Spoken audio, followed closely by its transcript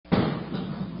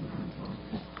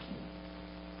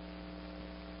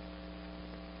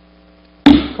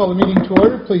call the meeting to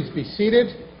order. Please be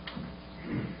seated.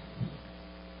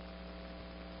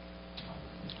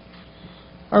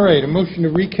 All right, a motion to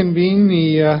reconvene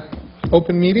the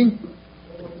open meeting.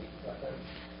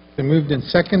 Been moved and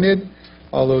seconded.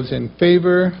 All those in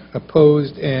favor,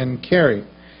 opposed, and carried.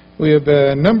 We have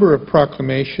a number of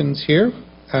proclamations here.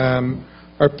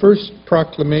 Our first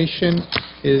proclamation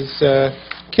is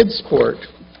Kids Sport,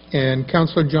 and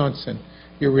Councillor Johnson,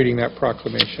 you're reading that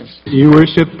proclamation. Your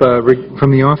Worship,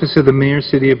 from the Office of the Mayor,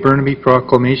 City of Burnaby,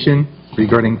 proclamation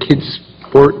regarding Kids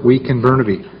Sport Week in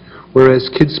Burnaby. Whereas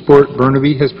Kids Sport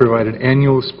Burnaby has provided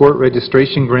annual sport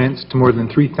registration grants to more than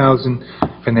 3,000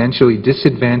 financially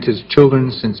disadvantaged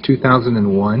children since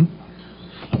 2001.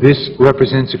 This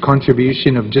represents a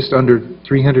contribution of just under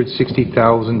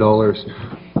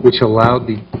 $360,000, which allowed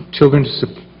the children to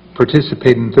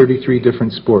participate in 33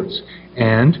 different sports.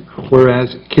 And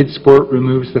whereas Kids Sport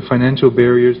removes the financial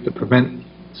barriers that prevent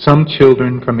some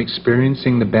children from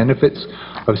experiencing the benefits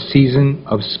of season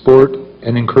of sport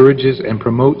and encourages and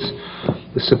promotes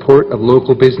the support of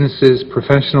local businesses,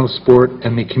 professional sport,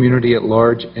 and the community at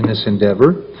large in this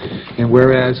endeavor. And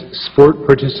whereas sport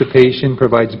participation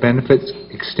provides benefits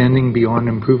extending beyond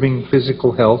improving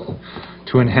physical health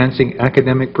to enhancing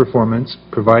academic performance,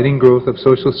 providing growth of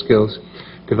social skills,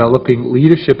 developing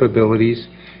leadership abilities,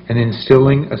 and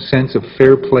instilling a sense of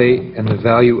fair play and the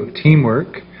value of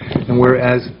teamwork. And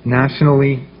whereas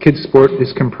nationally, Kids Sport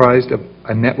is comprised of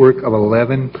a network of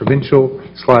 11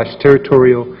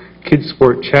 provincial/territorial Kids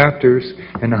Sport chapters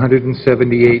and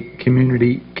 178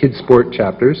 community Kids Sport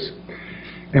chapters.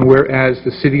 And whereas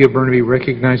the City of Burnaby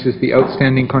recognizes the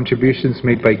outstanding contributions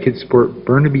made by Kids Sport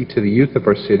Burnaby to the youth of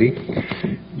our city,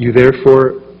 you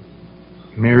therefore,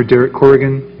 Mayor Derek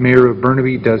Corrigan, Mayor of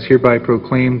Burnaby, does hereby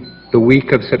proclaim the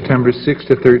week of September 6th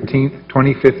to 13th,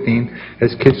 2015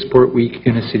 as Kids Sport Week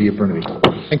in the City of Burnaby.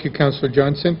 Thank you, Councillor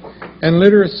Johnson. And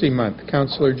Literacy Month,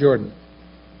 Councillor Jordan.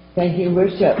 Thank you,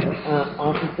 Worship.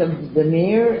 Office of the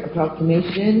Mayor, a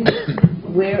proclamation.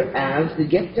 Whereas the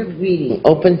gift of reading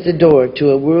opens the door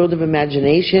to a world of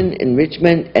imagination,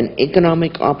 enrichment, and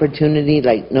economic opportunity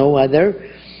like no other.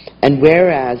 And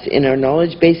whereas in our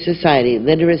knowledge-based society,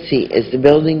 literacy is the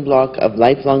building block of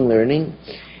lifelong learning.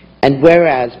 And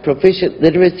whereas proficient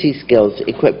literacy skills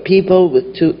equip people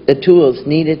with the tools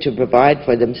needed to provide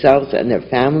for themselves and their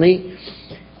family.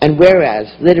 And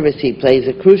whereas literacy plays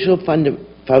a crucial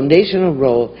foundational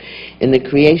role in the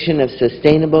creation of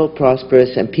sustainable,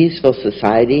 prosperous, and peaceful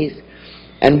societies.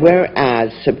 And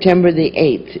whereas September the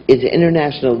 8th is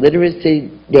International Literacy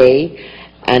Day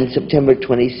and September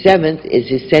 27th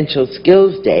is Essential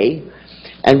Skills Day.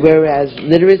 And whereas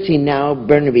Literacy Now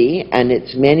Burnaby and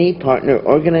its many partner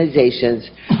organizations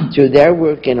through their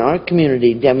work in our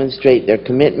community demonstrate their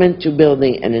commitment to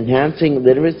building and enhancing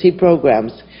literacy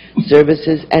programs,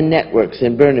 services, and networks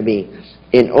in Burnaby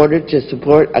in order to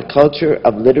support a culture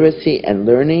of literacy and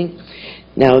learning.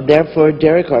 Now therefore,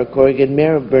 Derek R. Corrigan,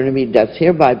 Mayor of Burnaby, does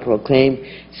hereby proclaim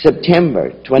September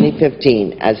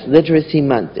 2015 as Literacy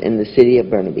Month in the City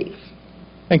of Burnaby.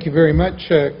 Thank you very much,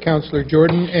 Councillor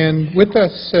Jordan. And with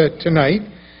us tonight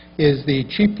is the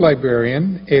Chief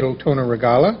Librarian, Adel Tona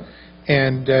Regala,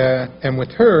 and with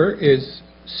her is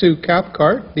Sue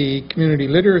Cathcart, the Community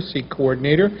Literacy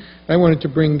Coordinator. I wanted to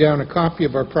bring down a copy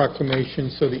of our proclamation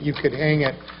so that you could hang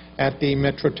it at the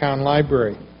Metrotown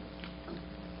Library.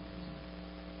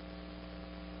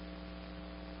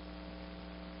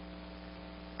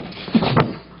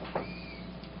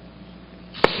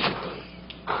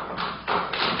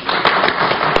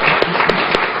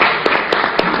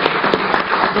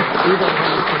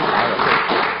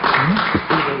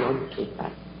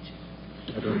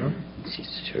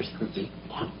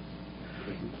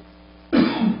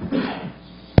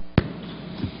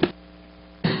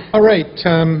 All right,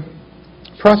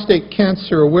 Prostate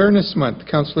Cancer Awareness Month.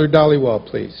 Councillor Dhaliwal,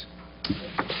 please.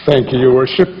 Thank you, Your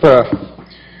Worship.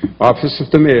 Office of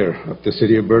the Mayor of the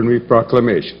City of Burnaby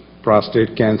proclamation,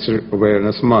 Prostate Cancer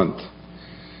Awareness Month.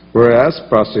 Whereas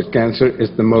prostate cancer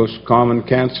is the most common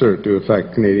cancer to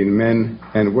affect Canadian men,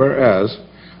 and whereas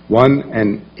 1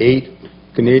 in 8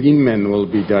 Canadian men will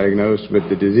be diagnosed with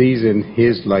the disease in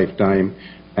his lifetime,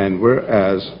 and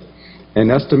whereas an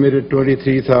estimated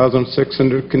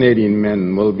 23,600 Canadian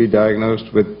men will be diagnosed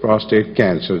with prostate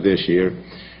cancer this year,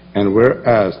 and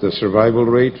whereas the survival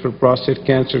rate for prostate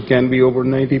cancer can be over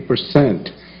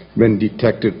 90% when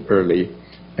detected early,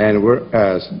 and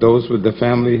whereas those with the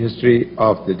family history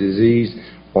of the disease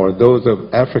or those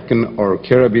of African or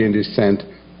Caribbean descent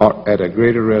are at a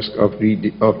greater risk of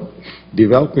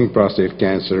developing prostate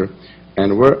cancer,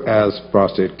 and whereas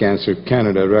Prostate Cancer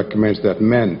Canada recommends that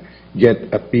men get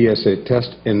a PSA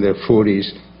test in their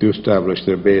 40s to establish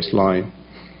their baseline.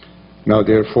 Now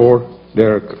therefore,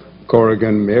 Derek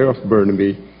Corrigan, Mayor of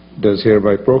Burnaby, does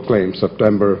hereby proclaim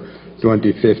September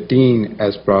 2015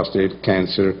 as Prostate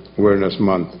Cancer Awareness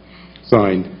Month.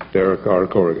 Signed, Derek R.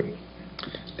 Corrigan.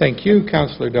 Thank you,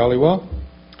 Councillor Dhaliwal.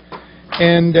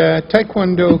 And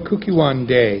Taekwondo Kukiwan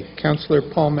Day, Councillor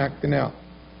Paul McDonnell.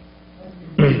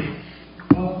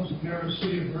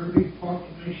 City of Burnaby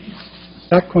Proclamation.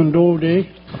 Taekwondo Day,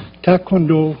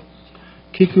 Taekwondo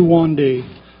Kikuwan Day.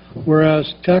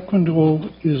 Whereas Taekwondo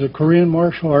is a Korean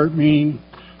martial art meaning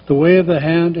the way of the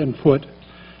hand and foot,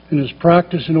 and is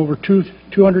practiced in over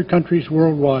 200 countries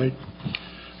worldwide.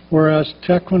 Whereas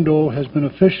Taekwondo has been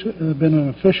an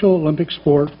official Olympic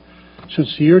sport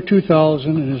since the year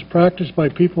 2000 and is practiced by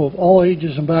people of all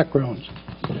ages and backgrounds.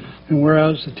 And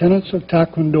whereas the tenets of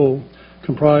Taekwondo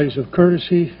comprise of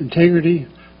courtesy, integrity,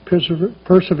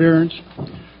 perseverance,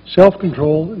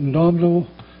 self-control, indomitable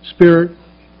spirit,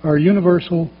 are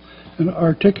universal and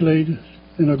articulated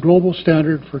in a global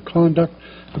standard for conduct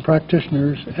of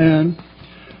practitioners, and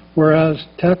whereas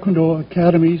Taekwondo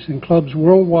academies and clubs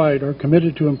worldwide are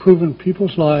committed to improving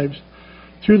people's lives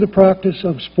through the practice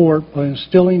of sport by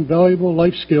instilling valuable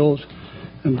life skills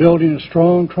and building a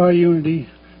strong triunity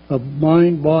of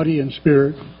mind, body, and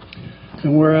spirit,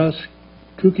 and whereas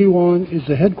Kukiwon is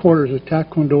the headquarters of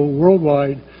Taekwondo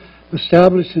worldwide,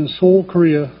 established in Seoul,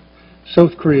 Korea,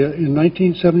 South Korea in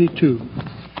 1972.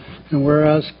 And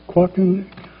whereas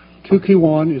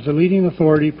Kukiwon is a leading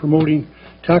authority promoting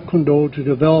Taekwondo to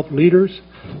develop leaders,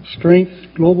 strength,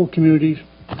 global communities,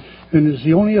 and is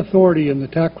the only authority in the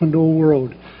Taekwondo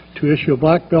world to issue a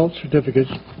black belt certificate.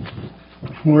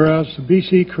 Whereas the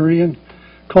BC Korean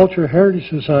Culture Heritage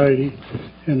Society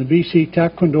and the BC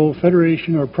Taekwondo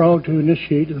Federation are proud to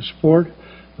initiate and support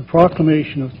the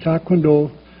proclamation of Taekwondo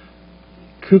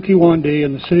Kukiwan Day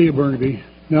in the City of Burnaby.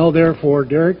 Now therefore,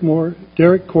 Derek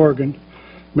Corrigan,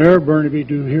 Mayor of Burnaby,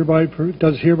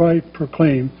 does hereby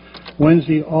proclaim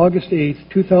Wednesday, August 8th,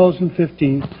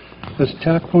 2015 as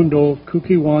Taekwondo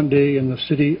Kukiwan Day in the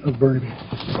City of Burnaby.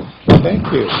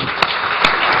 Thank you.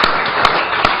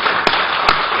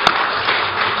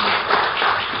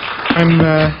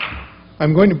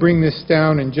 I'm going to bring this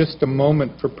down in just a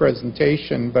moment for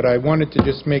presentation, but I wanted to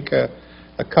just make a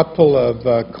couple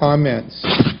of comments.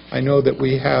 I know that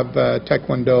we have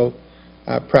Taekwondo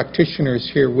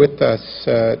practitioners here with us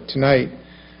tonight,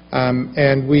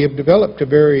 and we have developed a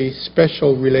very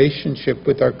special relationship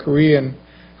with our Korean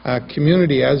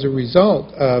community as a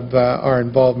result of our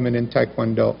involvement in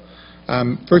Taekwondo.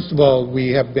 First of all, we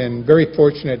have been very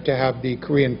fortunate to have the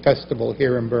Korean Festival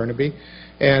here in Burnaby,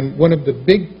 and one of the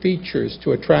big features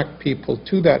to attract people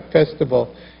to that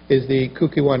festival is the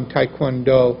Kukiwan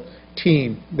Taekwondo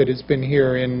team that has been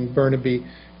here in Burnaby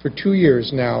for 2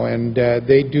 years now, and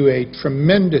they do a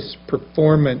tremendous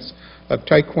performance of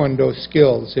Taekwondo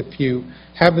skills. If you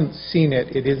haven't seen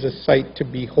it, it is a sight to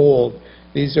behold.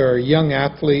 These are young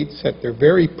athletes at their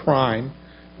very prime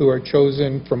who are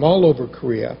chosen from all over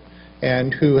Korea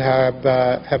and who have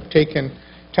taken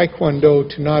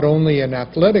Taekwondo to not only an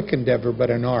athletic endeavor but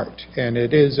an art, and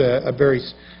it is a very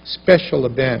special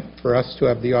event for us to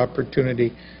have the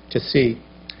opportunity to see.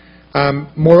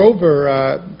 Moreover,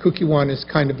 Kukiwan has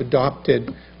kind of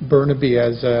adopted Burnaby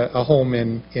as a home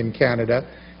in Canada,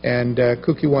 and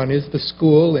Kukiwan is the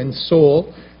school in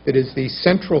Seoul. It is the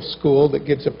central school that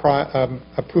gives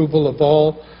approval of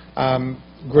all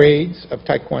grades of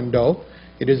Taekwondo.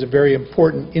 It is a very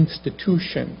important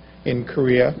institution in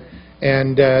Korea,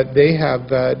 and they have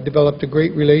developed a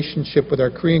great relationship with our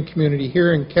Korean community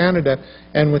here in Canada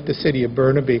and with the city of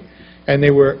Burnaby. And they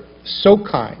were so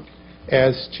kind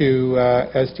as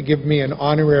to give me an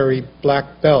honorary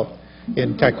black belt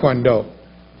in Taekwondo.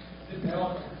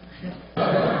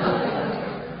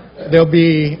 There'll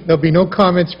be no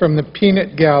comments from the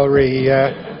peanut gallery,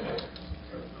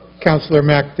 Councillor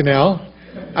McDonnell.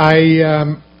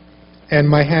 And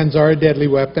my hands are a deadly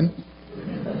weapon.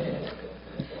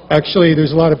 Actually,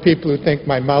 there's a lot of people who think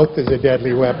my mouth is a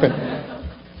deadly weapon.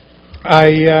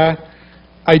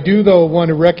 I do, though, want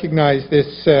to recognize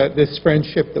this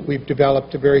friendship that we've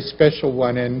developed, a very special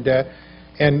one, and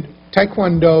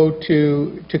Taekwondo,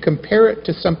 to compare it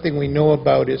to something we know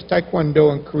about, is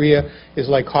Taekwondo in Korea is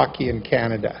like hockey in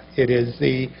Canada. It is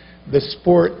the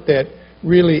sport that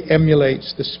really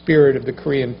emulates the spirit of the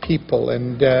Korean people,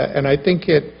 and I think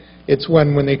it's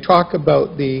when they talk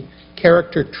about the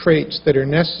character traits that are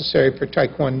necessary for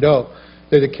Taekwondo,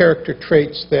 they're the character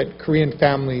traits that Korean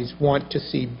families want to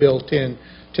see built in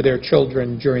to their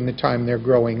children during the time they're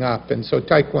growing up. And so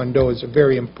Taekwondo is a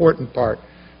very important part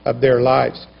of their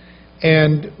lives.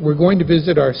 And we're going to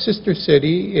visit our sister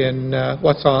city in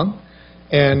Wasong,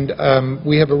 and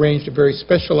we have arranged a very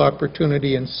special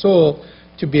opportunity in Seoul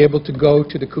to be able to go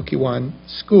to the Kukiwon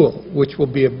school, which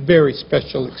will be a very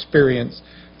special experience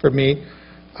for me.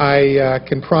 I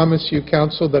can promise you,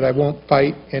 Council, that I won't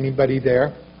fight anybody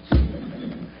there,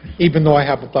 even though I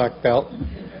have a black belt.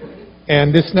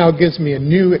 And this now gives me a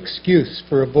new excuse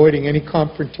for avoiding any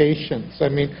confrontations. I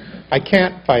mean, I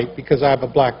can't fight because I have a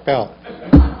black belt.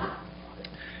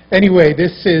 Anyway,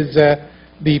 this is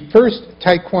the first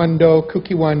Taekwondo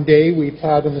Kukiwon Day we've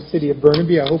had in the city of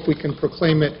Burnaby. I hope we can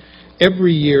proclaim it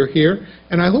every year here.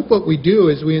 And I hope what we do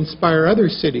is we inspire other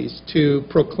cities to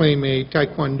proclaim a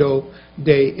Taekwondo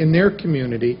Day in their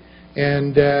community.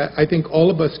 And I think all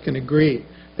of us can agree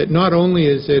that not only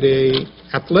is it an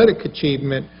athletic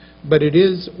achievement, but it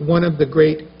is one of the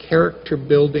great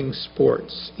character-building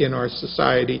sports in our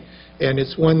society. And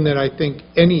it's one that I think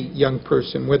any young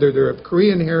person, whether they're of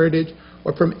Korean heritage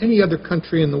or from any other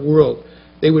country in the world,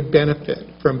 they would benefit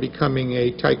from becoming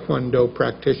a Taekwondo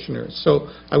practitioner. So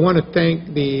I want to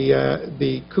thank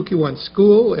the Kukiwon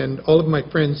School and all of my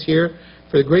friends here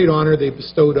for the great honor they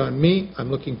bestowed on me. I'm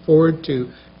looking forward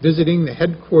to visiting the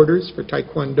headquarters for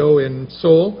Taekwondo in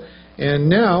Seoul. And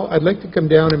now I'd like to come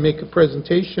down and make a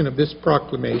presentation of this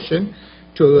proclamation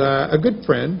to a good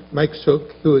friend, Mike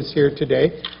Sook, who is here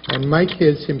today. And Mike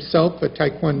is himself a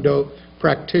Taekwondo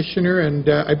practitioner, and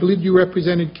I believe you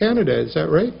represented Canada, is that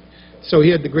right? So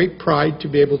he had the great pride to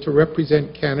be able to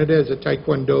represent Canada as a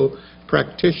Taekwondo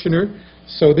practitioner.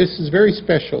 So this is very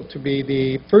special to be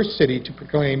the first city to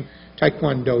proclaim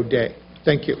Taekwondo Day.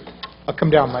 Thank you. I'll come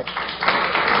down, Mike.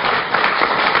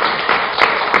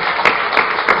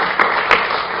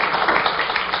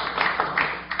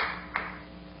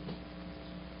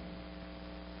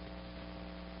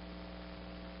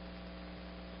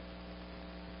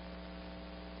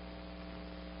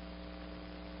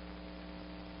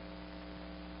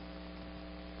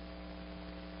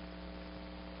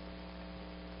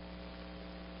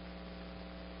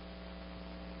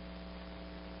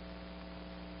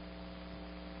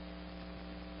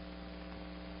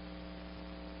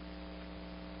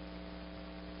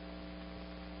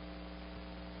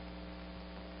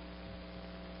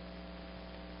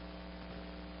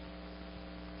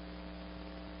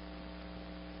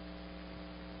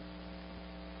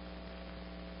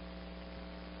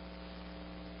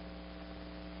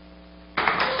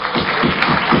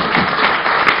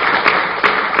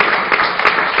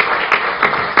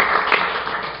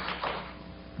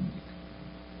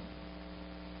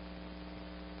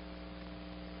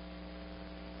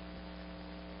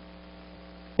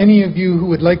 Any of you who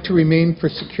would like to remain for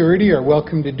security are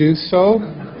welcome to do so.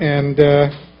 And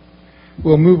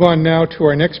we'll move on now to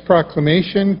our next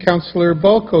proclamation. Councillor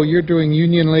Balco, you're doing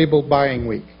Union Label Buying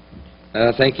Week.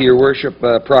 Thank you, Your Worship.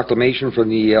 Proclamation from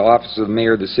the Office of the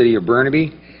Mayor of the City of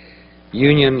Burnaby.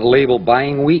 Union Label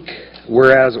Buying Week.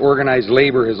 Whereas organized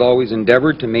labor has always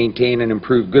endeavored to maintain and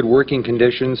improve good working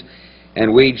conditions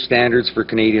and wage standards for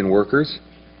Canadian workers.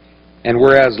 And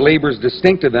whereas labor's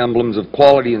distinctive emblems of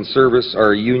quality and service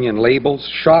are union labels,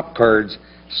 shop cards,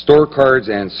 store cards,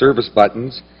 and service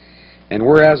buttons. And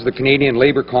whereas the Canadian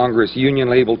Labour Congress Union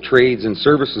Label Trades and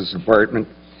Services Department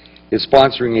is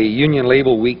sponsoring a Union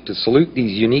Label Week to salute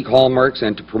these unique hallmarks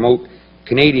and to promote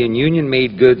Canadian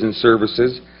union-made goods and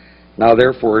services, now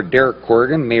therefore Derek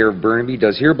Corrigan, Mayor of Burnaby,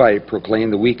 does hereby proclaim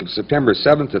the week of September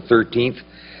 7th to 13th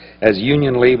as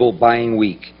Union Label Buying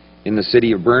Week in the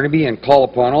City of Burnaby, and call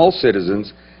upon all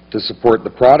citizens to support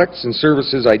the products and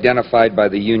services identified by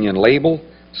the Union Label,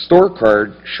 store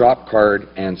card, shop card,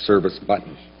 and service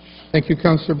button. Thank you,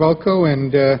 Councillor Balco.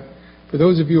 And for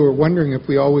those of you who are wondering if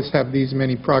we always have these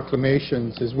many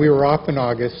proclamations, as we were off in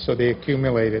August, so they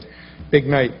accumulated. Big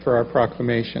night for our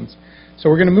proclamations. So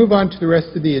we're going to move on to the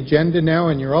rest of the agenda now,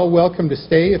 and you're all welcome to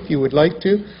stay if you would like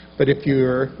to. But if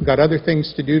you've got other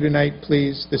things to do tonight,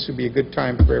 please, this would be a good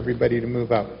time for everybody to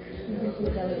move out.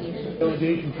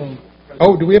 Delegation from...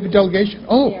 Oh, do we have a delegation?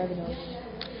 Oh.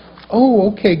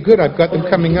 Oh, okay, good. I've got them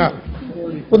coming up.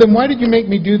 Well, then why did you make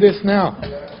me do this now?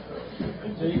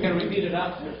 So you can repeat it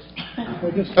after.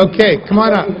 Okay, come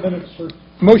on up.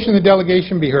 Motion the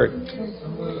delegation be heard.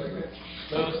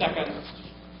 So second.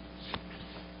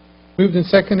 Moved and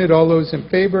seconded. All those in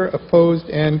favor, opposed,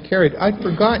 and carried. I'd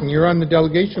forgotten you're on the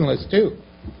delegation list, too.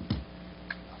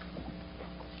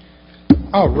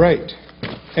 All right.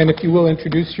 And if you will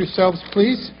introduce yourselves,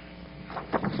 please.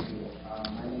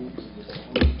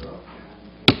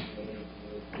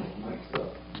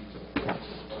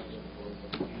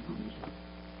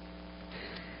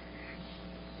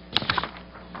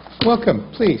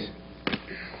 Welcome, please.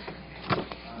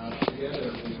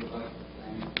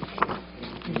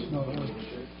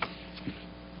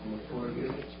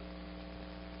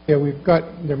 Yeah, we've got,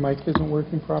 their mic isn't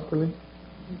working properly.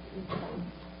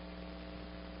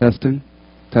 Testing?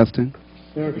 Testing?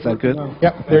 Is that good?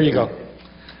 Yep, there you go.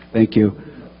 Thank you.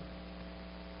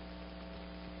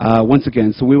 Once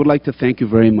again, so we would like to thank you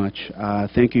very much.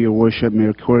 Thank you, Your Worship,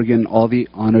 Mayor Corrigan, all the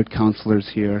honored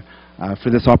councillors here for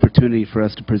this opportunity for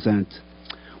us to present.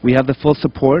 We have the full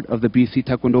support of the BC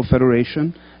Taekwondo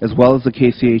Federation as well as the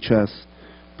KCHS.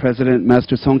 President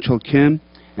Master Songchul Kim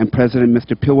and President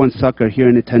Mr. Pilwan Suk are here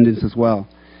in attendance as well.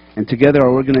 And together our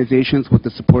organizations, with the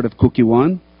support of Cookie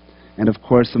One and of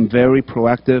course some very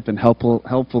proactive and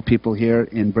helpful people here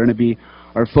in Burnaby,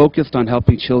 are focused on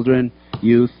helping children,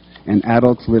 youth, and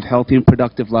adults live healthy and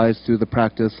productive lives through the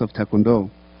practice of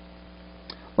Taekwondo.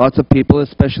 Lots of people,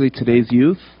 especially today's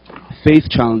youth, face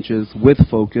challenges with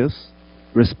focus,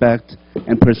 respect,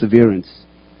 and perseverance.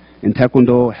 And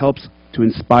Taekwondo helps to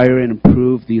inspire and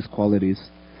improve these qualities.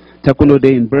 Taekwondo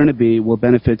Day in Burnaby will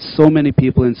benefit so many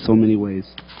people in so many ways.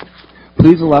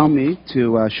 Please allow me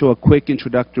to show a quick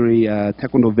introductory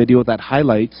Taekwondo video that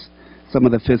highlights some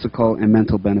of the physical and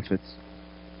mental benefits.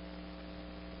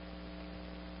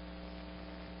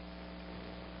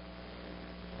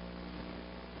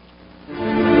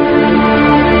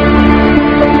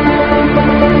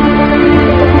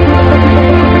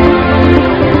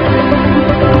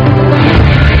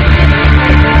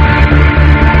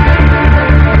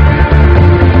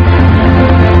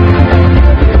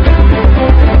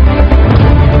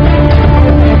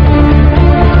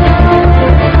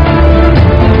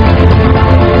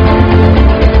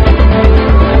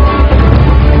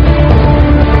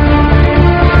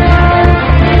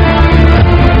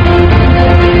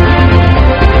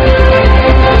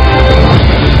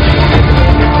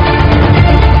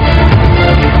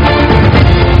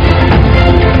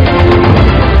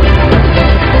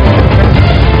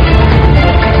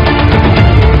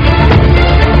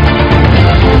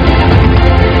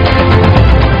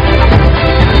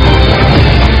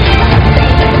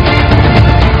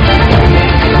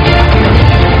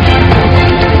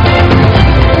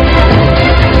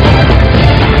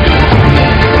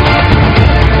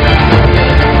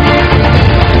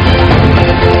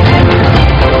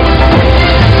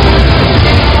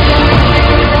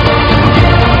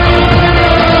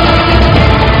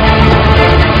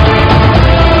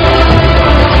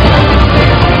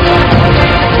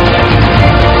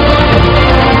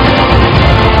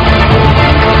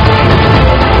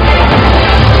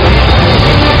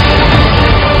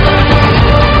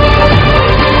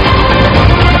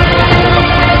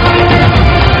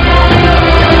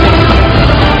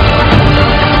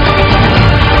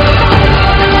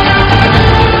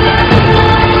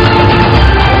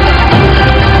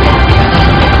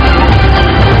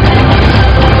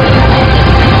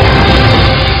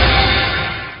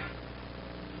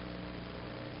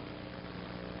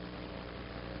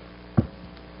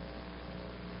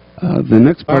 The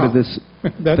next part of this...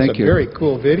 That's Thank you. Very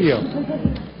cool video.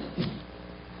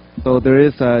 So there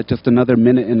is just another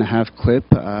minute-and-a-half clip.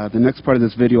 The next part of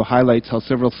this video highlights how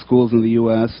several schools in the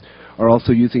U.S. are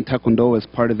also using Taekwondo as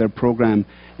part of their program.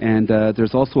 And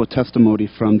there's also a testimony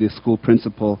from the school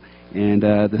principal and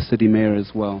the city mayor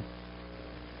as well.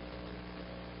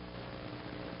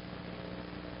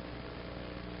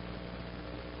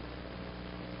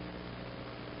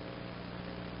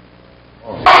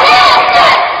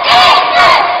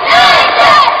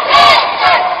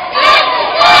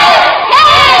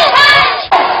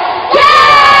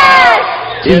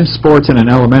 Team sports in an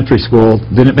elementary school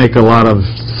didn't make a lot of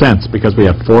sense because we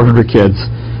have 400 kids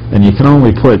and you can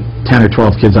only put 10 or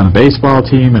 12 kids on a baseball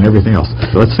team and everything else.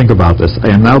 Let's think about this.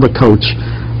 I am now the coach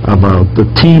of the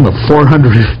team of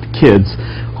 400 kids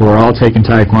who are all taking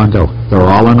Taekwondo. They're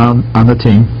all on the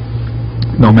team,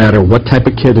 no matter what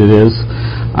type of kid it is.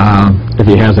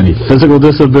 If he has any physical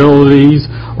disabilities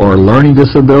or learning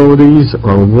disabilities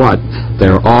or what,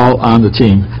 they're all on the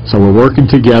team. So we're working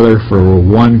together for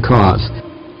one cause.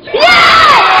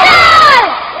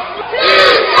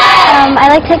 I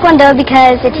like Taekwondo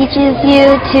because it teaches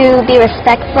you to be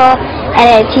respectful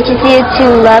and it teaches you to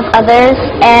love others,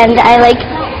 and I like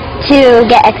to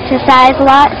get exercise a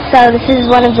lot, so this is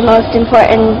one of the most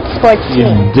important sports to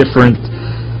me.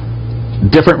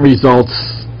 Different results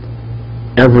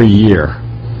every year.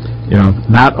 You know,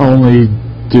 not only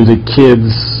do the kids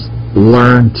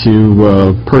learn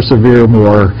to persevere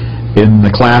more in the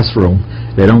classroom,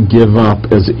 they don't give up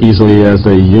as easily as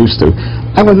they used to.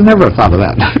 I would have never thought of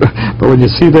that. But when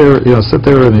you see there, sit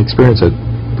there and experience it,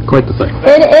 quite the thing.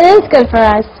 It is good for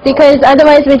us because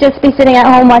otherwise we'd just be sitting at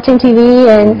home watching TV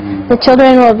and the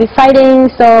children will be fighting.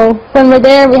 So when we're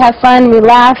there, we have fun, we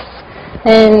laugh,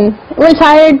 and we're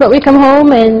tired, but we come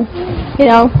home and, you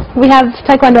know, we have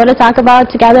Taekwondo to talk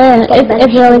about together, and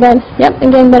it's really good. Yep,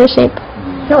 and getting better shape.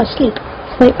 No, sleep.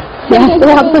 Sleep. Yeah, it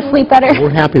helps us sleep better.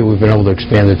 We're happy we've been able to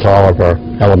expand it to all of our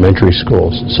elementary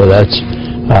schools. So that's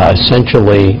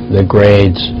essentially the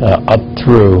grades up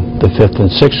through the 5th and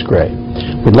 6th grade.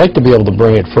 We'd like to be able to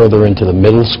bring it further into the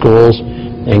middle schools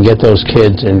and get those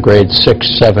kids in grades 6,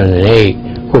 7, and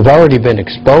 8 who've already been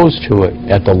exposed to it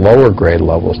at the lower grade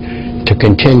levels to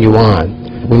continue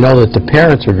on. We know that the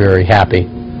parents are very happy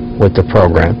with the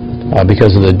program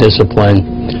because of the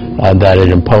discipline that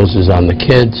it imposes on the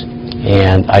kids,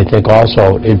 and I think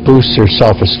also it boosts their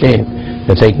self-esteem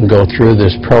that they can go through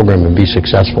this program and be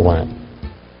successful in it.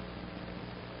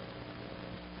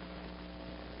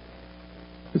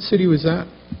 What city was that?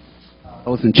 I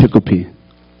was in Chicopee.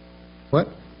 What?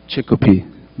 Chicopee.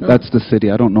 No. That's the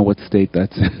city. I don't know what state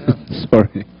that's in.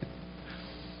 Sorry.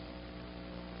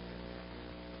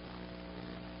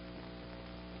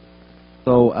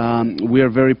 So we are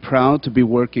very proud to be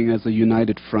working as a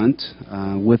united front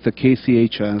with the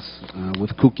KCHS,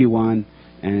 with Kukiwan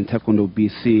and Taekwondo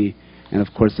BC, and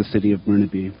of course the city of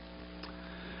Burnaby.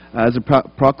 As the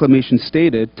proclamation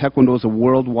stated, Taekwondo is a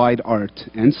worldwide art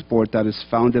and sport that is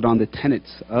founded on the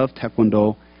tenets of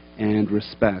Taekwondo and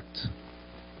respect.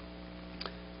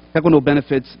 Taekwondo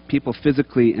benefits people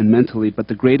physically and mentally, but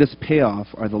the greatest payoff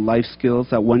are the life skills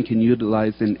that one can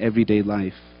utilize in everyday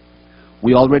life.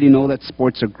 We already know that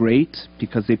sports are great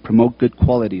because they promote good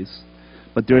qualities,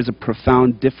 but there is a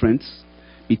profound difference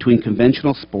between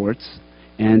conventional sports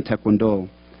and Taekwondo.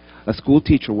 A school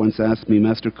teacher once asked me,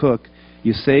 "Master Cook,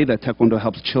 you say that Taekwondo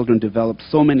helps children develop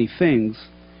so many things,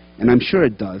 and I'm sure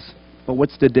it does, but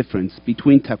what's the difference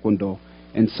between Taekwondo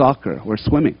and soccer or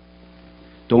swimming?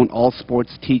 Don't all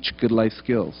sports teach good life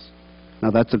skills?" Now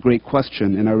that's a great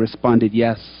question, and I responded,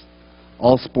 yes,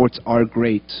 all sports are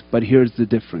great, but here's the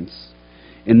difference.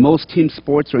 In most team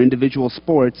sports or individual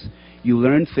sports, you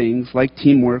learn things like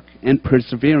teamwork and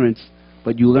perseverance,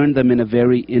 but you learn them in a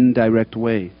very indirect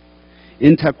way.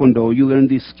 In Taekwondo, you learn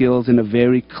these skills in a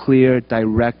very clear,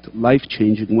 direct,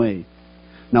 life-changing way.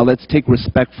 Now let's take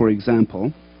respect, for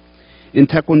example. In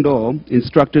Taekwondo,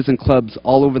 instructors and clubs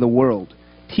all over the world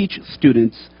teach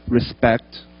students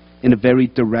respect in a very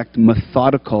direct,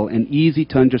 methodical, and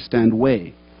easy-to-understand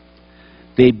way.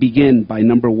 They begin by,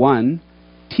 number one,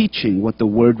 teaching what the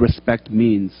word respect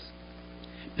means.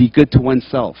 Be good to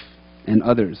oneself and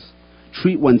others.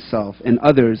 Treat oneself and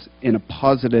others in a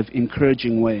positive,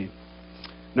 encouraging way.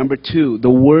 Number two, the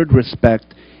word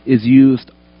respect is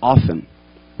used often,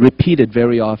 repeated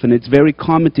very often. It's very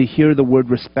common to hear the word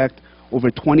respect over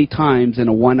 20 times in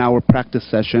a 1-hour practice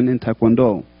session in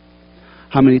Taekwondo.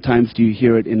 How many times do you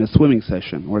hear it in a swimming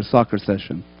session or a soccer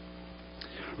session?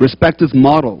 Respect is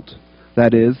modeled.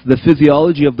 That is, the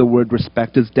physiology of the word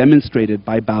respect is demonstrated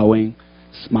by bowing,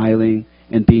 smiling,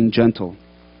 and being gentle.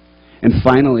 And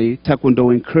finally, Taekwondo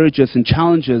encourages and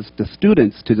challenges the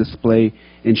students to display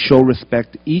and show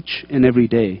respect each and every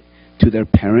day to their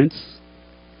parents,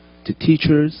 to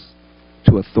teachers,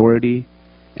 to authority,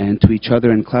 and to each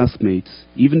other and classmates,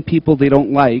 even people they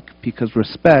don't like, because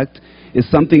respect is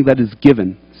something that is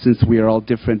given, since we are all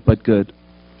different but good.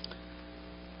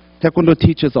 Taekwondo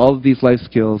teaches all of these life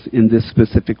skills in this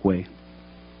specific way.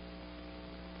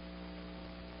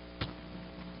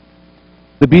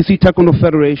 The BC Taekwondo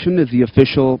Federation is the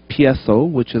official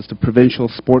PSO, which is the provincial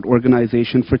sport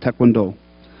organization for Taekwondo.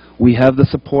 We have the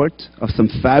support of some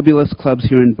fabulous clubs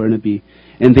here in Burnaby,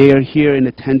 and they are here in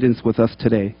attendance with us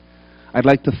today. I'd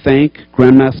like to thank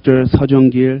Grandmaster Seo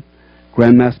Jung-gil,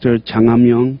 Grandmaster Chang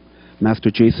Am-young,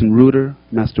 Master Jason Reuter,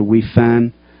 Master Wei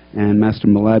Fan, and Master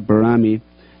Malad Barami,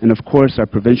 and of course our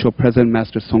provincial president,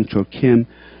 Master Song-cho Kim,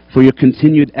 for your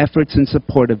continued efforts and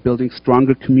support of building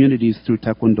stronger communities through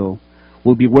Taekwondo.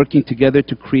 We'll be working together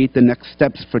to create the next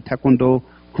steps for Taekwondo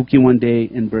Kukiwan Day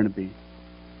in Burnaby.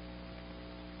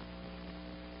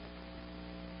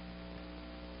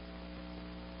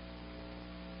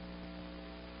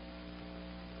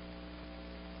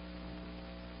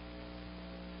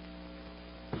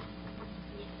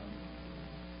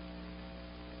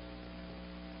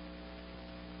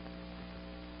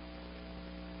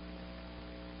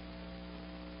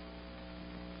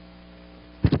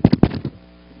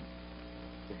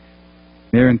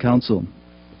 Mayor and Council,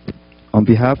 on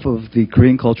behalf of the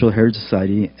Korean Cultural Heritage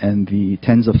Society and the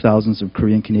tens of thousands of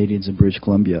Korean Canadians in British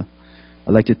Columbia,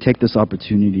 I'd like to take this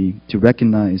opportunity to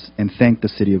recognize and thank the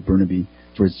City of Burnaby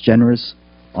for its generous,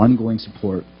 ongoing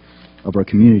support of our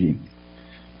community.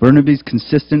 Burnaby's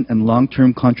consistent and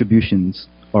long-term contributions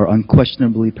are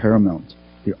unquestionably paramount.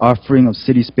 The offering of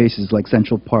city spaces like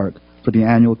Central Park, for the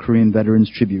annual Korean Veterans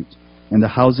Tribute, and the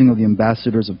housing of the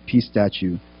Ambassadors of Peace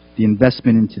statue, the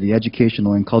investment into the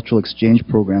educational and cultural exchange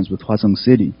programs with Hwasong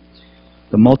City,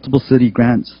 the multiple city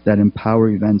grants that empower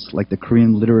events like the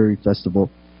Korean Literary Festival,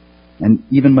 and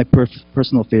even my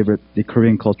personal favorite, the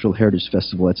Korean Cultural Heritage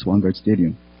Festival at Swangard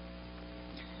Stadium.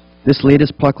 This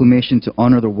latest proclamation to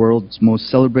honor the world's most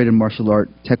celebrated martial art,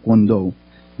 Taekwondo,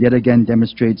 yet again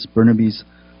demonstrates Burnaby's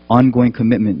ongoing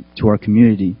commitment to our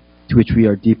community, to which we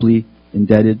are deeply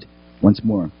indebted once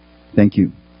more. Thank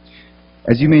you.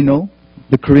 As you may know,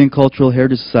 the Korean Cultural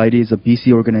Heritage Society is a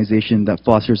BC organization that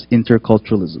fosters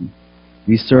interculturalism.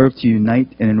 We serve to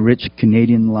unite and enrich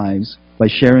Canadian lives by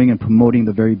sharing and promoting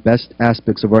the very best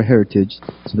aspects of our heritage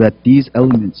so that these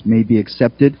elements may be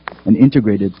accepted and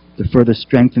integrated to further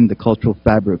strengthen the cultural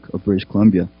fabric of British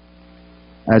Columbia.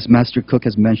 As Master Cook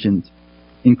has mentioned,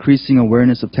 increasing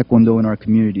awareness of Taekwondo in our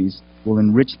communities will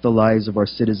enrich the lives of our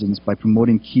citizens by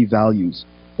promoting key values,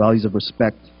 values of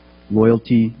respect,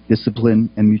 loyalty, discipline,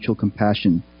 and mutual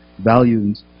compassion,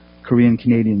 values Korean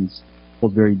Canadians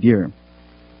hold very dear.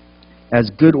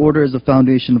 As good order is the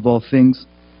foundation of all things,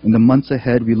 in the months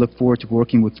ahead we look forward to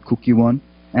working with Kukiwon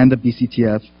and the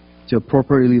BCTF to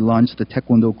appropriately launch the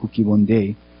Taekwondo Kukiwon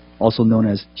Day, also known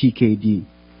as TKD.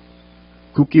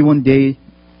 Kukiwon Day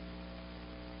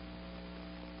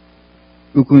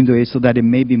so that it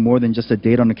may be more than just a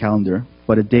date on the calendar,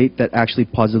 but a date that actually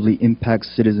positively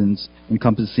impacts citizens,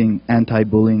 encompassing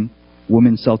anti-bullying,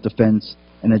 women's self-defense,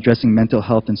 and addressing mental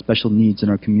health and special needs in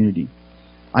our community.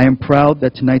 I am proud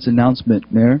that tonight's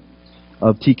announcement, Mayor,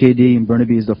 of TKD in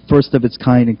Burnaby is the first of its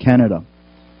kind in Canada,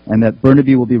 and that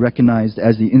Burnaby will be recognized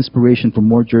as the inspiration for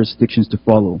more jurisdictions to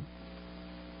follow.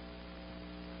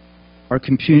 Our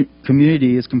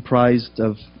community is comprised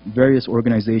of various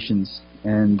organizations,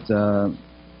 and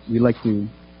we'd like to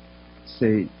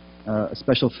say a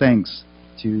special thanks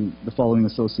to the following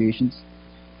associations: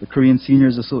 the Korean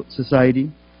Seniors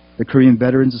Society, the Korean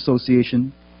Veterans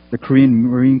Association, the Korean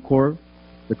Marine Corps,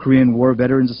 the Korean War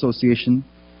Veterans Association.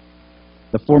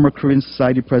 The former Korean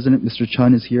Society President, Mr.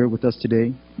 Chun, is here with us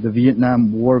today, the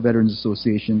Vietnam War Veterans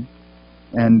Association,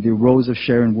 and the Rose of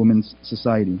Sharon Women's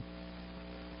Society.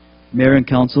 Mayor and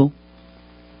Council,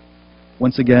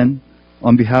 once again,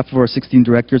 on behalf of our 16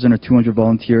 directors and our 200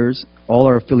 volunteers, all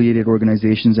our affiliated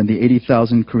organizations, and the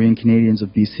 80,000 Korean Canadians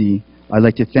of BC, I'd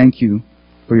like to thank you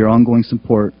for your ongoing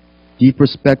support, deep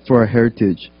respect for our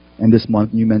heritage, and this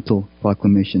monumental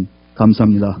proclamation.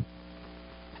 감사합니다.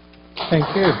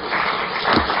 Thank you.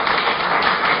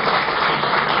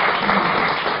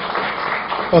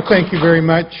 Well, thank you very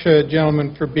much,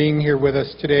 gentlemen, for being here with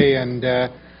us today. And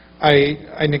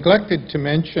I neglected to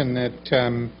mention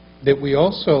that that we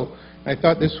also, I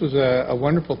thought this was a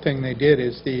wonderful thing they did,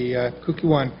 is the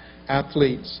Kukiwon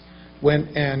athletes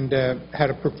went and had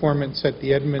a performance at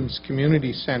the Edmonds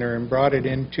Community Center and brought it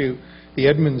into the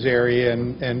Edmonds area,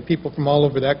 and people from all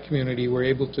over that community were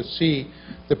able to see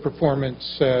the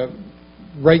performance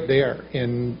right there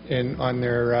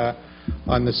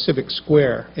on the Civic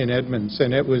Square in Edmonds,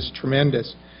 and it was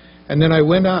tremendous. And then I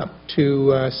went up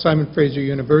to Simon Fraser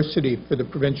University for the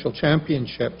provincial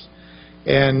championships,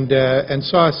 and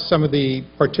saw some of the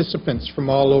participants from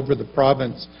all over the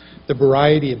province, the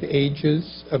variety of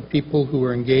ages of people who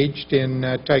were engaged in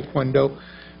Taekwondo.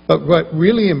 But what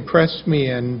really impressed me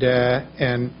and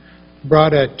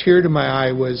brought a tear to my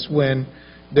eye was when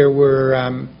there were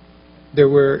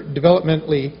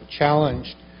developmentally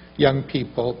challenged young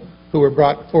people who were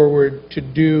brought forward to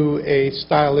do a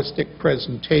stylistic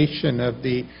presentation of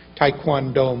the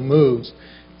Taekwondo moves,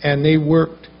 and they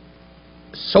worked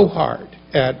so hard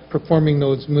at performing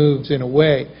those moves in a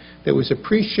way that was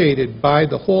appreciated by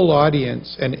the whole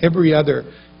audience and every other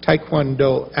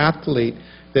Taekwondo athlete,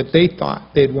 that they thought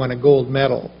they'd won a gold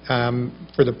medal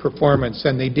for the performance,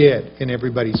 and they did in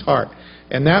everybody's heart.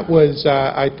 And that was,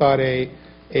 I thought, a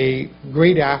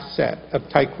great asset of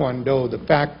Taekwondo, the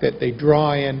fact that they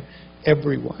draw in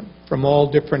everyone from all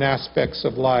different aspects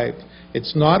of life.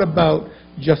 It's not about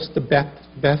just the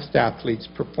best athletes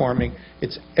performing,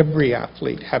 it's every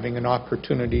athlete having an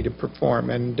opportunity to perform.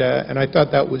 And I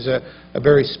thought that was a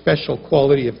very special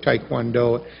quality of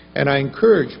Taekwondo, and I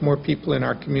encourage more people in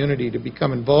our community to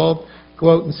become involved,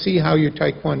 go out and see how your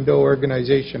Taekwondo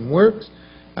organization works,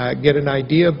 get an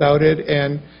idea about it,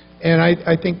 and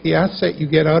I think the asset you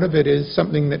get out of it is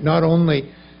something that not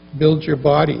only builds your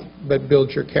body, but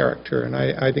builds your character, and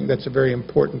I think that's a very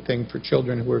important thing for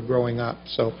children who are growing up.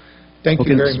 So thank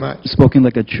you very much. Spoken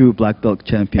like a true black belt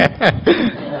champion. Thank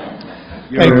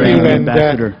you, and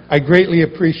I greatly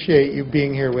appreciate you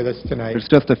being here with us tonight. There's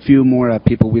just a few more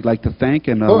people we'd like to thank,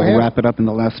 and we'll wrap it up in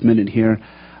the last minute here.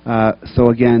 So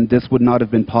again, this would not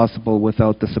have been possible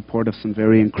without the support of some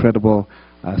very incredible,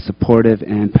 supportive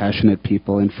and passionate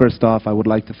people. And first off, I would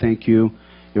like to thank you,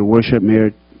 Your Worship,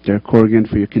 Mayor Derek Corrigan,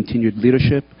 for your continued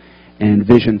leadership and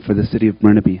vision for the City of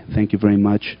Burnaby. Thank you very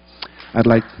much. Thank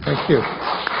you.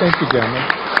 Thank you, gentlemen.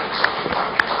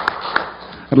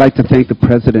 I'd like to thank the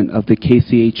President of the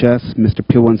KCHS, Mr.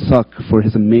 Pilwan Suk, for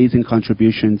his amazing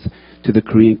contributions to the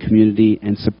Korean community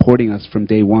and supporting us from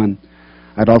day one.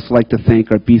 I'd also like to thank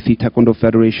our BC Taekwondo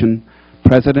Federation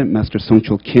President, Master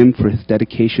Songchul Kim, for his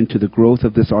dedication to the growth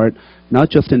of this art, not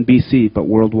just in BC, but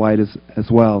worldwide as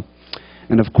well.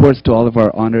 And of course, to all of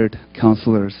our honored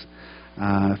councillors,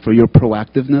 for your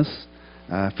proactiveness,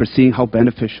 for seeing how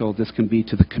beneficial this can be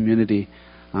to the community.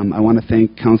 I want to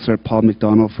thank Councillor Paul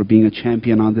McDonald for being a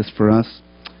champion on this for us,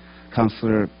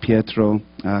 Councillor Pietro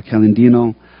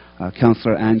Calendino,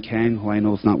 Councillor Ann Kang, who I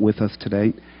know is not with us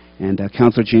today, and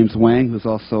Councillor James Wang, who's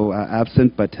also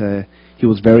absent, but he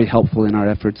was very helpful in our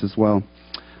efforts as well.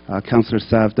 Councillor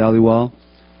Sav Dhaliwal,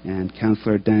 and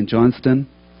Councillor Dan Johnston,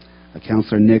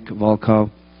 Councillor Nick Volkov,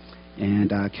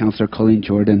 and Councillor Colleen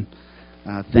Jordan.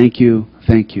 Thank you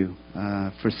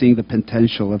for seeing the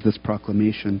potential of this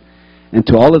proclamation. And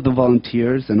to all of the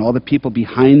volunteers and all the people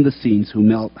behind the scenes who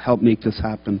helped make this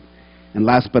happen. And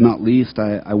last but not least,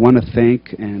 I want to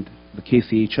thank, and the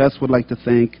KCHS would like to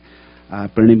thank,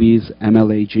 Burnaby's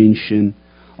MLA Jane Shin,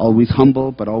 always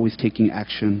humble but always taking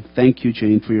action. Thank you,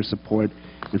 Jane, for your support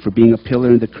and for being a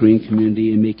pillar in the Korean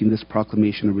community and making this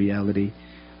proclamation a reality.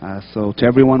 So to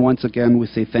everyone, once again, we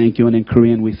say thank you, and in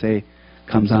Korean we say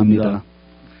감사합니다.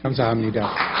 감사합니다.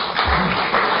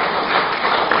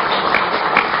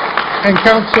 And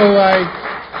Council,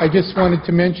 I just wanted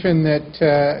to mention that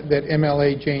that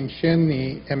MLA Jane Shin,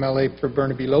 the MLA for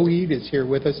Burnaby Lougheed, is here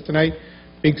with us tonight.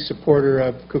 Big supporter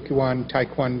of Kukiwan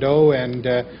Taekwondo and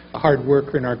a hard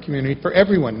worker in our community, for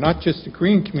everyone, not just the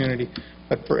Korean community,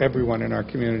 but for everyone in our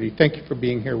community. Thank you for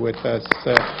being here with us,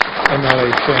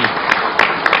 MLA Shin.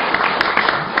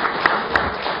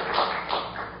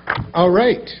 All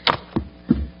right.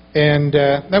 And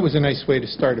that was a nice way to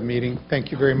start a meeting.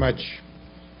 Thank you very much.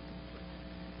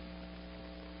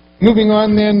 Moving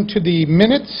on then to the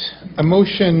minutes, a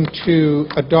motion to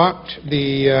adopt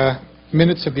the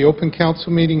minutes of the open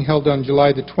council meeting held on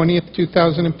July the 20th,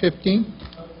 2015.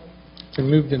 It's been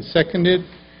moved and seconded.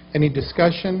 Any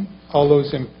discussion? All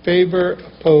those in favor,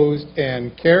 opposed,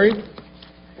 and carried.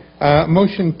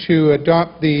 Motion to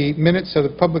adopt the minutes of the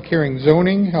public hearing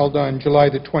zoning held on July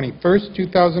the 21st,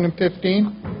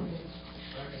 2015.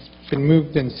 It's been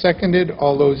moved and seconded.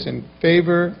 All those in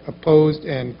favor, opposed,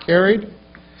 and carried.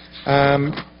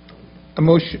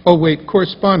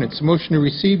 Correspondence. A motion to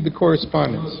receive the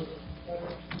correspondence.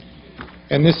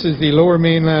 And this is the Lower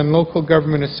Mainland Local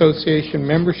Government Association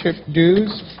membership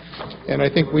dues. And I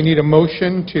think we need a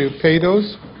motion to pay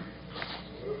those.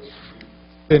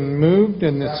 Been moved,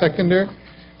 and the seconder.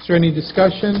 Is there any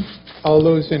discussion? All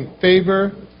those in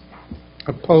favor,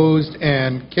 opposed,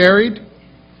 and carried.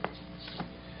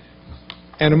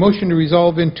 And a motion to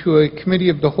resolve into a committee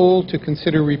of the whole to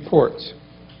consider reports.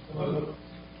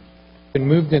 Been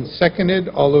moved and seconded.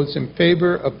 All those in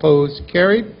favor, opposed,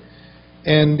 carried.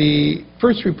 And the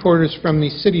first report is from the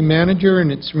city manager,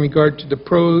 and it's in regard to the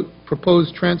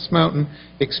proposed Trans Mountain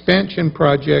expansion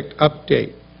project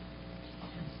update.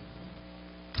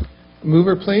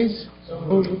 Mover, please.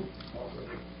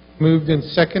 Moved and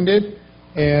seconded.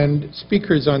 And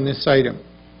speakers on this item.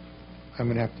 I'm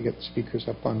going to have to get the speakers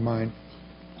up on mine.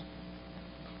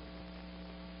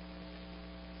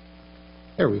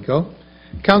 There we go.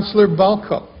 Councillor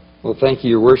Balco. Well, thank you,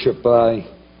 Your Worship. I'm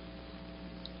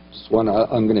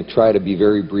going to try to be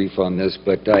very brief on this,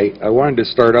 but I wanted to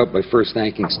start out by first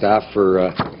thanking staff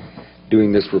for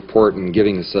doing this report and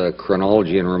giving us a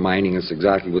chronology and reminding us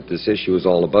exactly what this issue is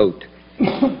all about.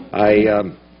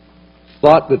 I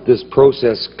thought that this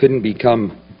process couldn't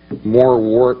become more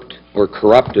warped or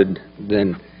corrupted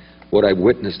than what I've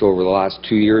witnessed over the last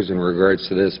 2 years in regards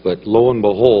to this, but lo and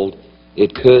behold,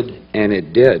 it could, and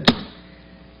it did.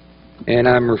 And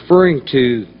I'm referring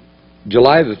to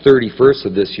July the 31st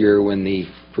of this year, when the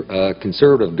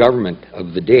Conservative government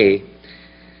of the day,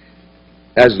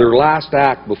 as their last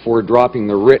act before dropping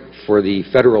the writ for the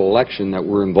federal election that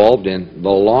we're involved in, the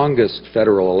longest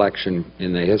federal election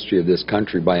in the history of this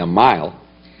country by a mile,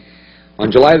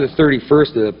 on July the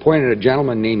 31st, they appointed a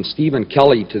gentleman named Stephen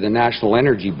Kelly to the National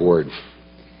Energy Board.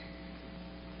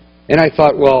 And I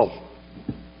thought, well,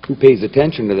 who pays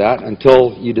attention to that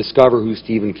until you discover who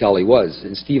Stephen Kelly was.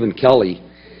 And Stephen Kelly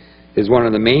is one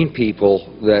of the main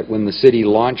people that when the city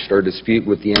launched our dispute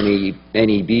with the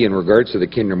NEB in regards to the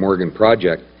Kinder Morgan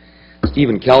project,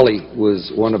 Stephen Kelly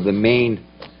was one of the main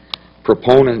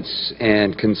proponents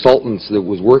and consultants that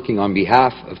was working on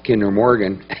behalf of Kinder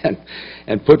Morgan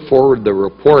and put forward the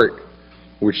report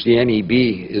which the NEB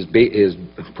is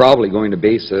probably going to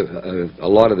base a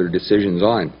lot of their decisions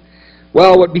on.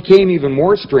 Well, what became even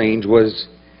more strange was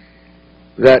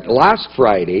that last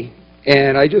Friday,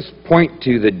 and I just point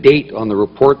to the date on the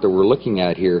report that we're looking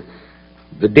at here,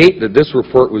 the date that this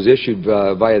report was issued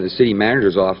via the City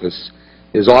Manager's Office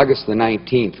is August the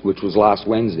 19th, which was last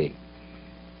Wednesday.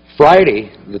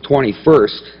 Friday, the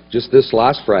 21st, just this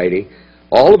last Friday,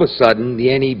 all of a sudden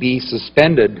the NEB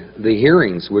suspended the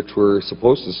hearings, which were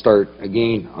supposed to start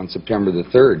again on September the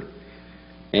 3rd.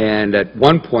 And at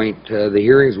one point, the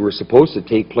hearings were supposed to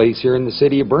take place here in the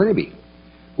city of Burnaby,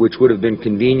 which would have been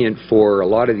convenient for a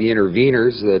lot of the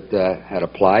interveners that had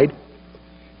applied.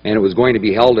 And it was going to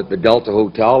be held at the Delta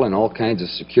Hotel, and all kinds of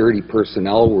security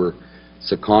personnel were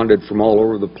seconded from all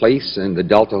over the place, and the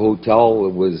Delta Hotel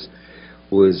was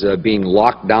being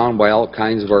locked down by all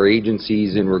kinds of our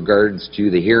agencies in regards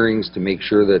to the hearings to make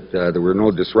sure that there were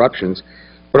no disruptions.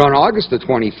 But on August the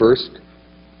 21st,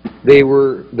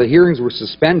 the hearings were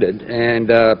suspended, and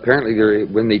apparently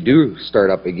when they do start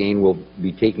up again, will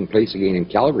be taking place again in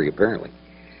Calgary, apparently.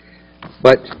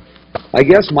 But I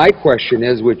guess my question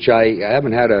is, which I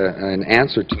haven't had an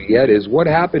answer to yet, is what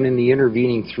happened in the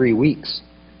intervening 3 weeks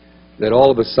that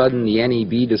all of a sudden the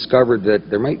NEB discovered that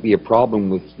there might be a problem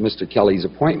with Mr. Kelly's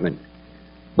appointment.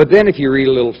 But then if you read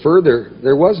a little further,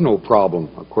 there was no problem,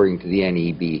 according to the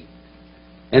NEB.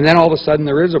 And then all of a sudden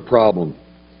there is a problem.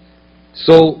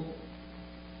 So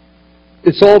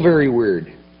it's all very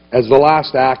weird. As the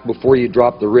last act before you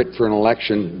drop the writ for an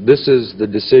election, this is the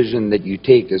decision that you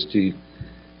take, is to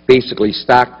basically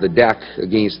stack the deck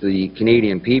against the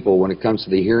Canadian people when it comes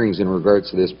to the hearings in regards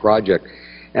to this project.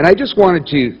 And I just wanted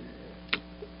to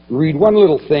read one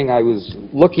little thing. I was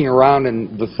looking around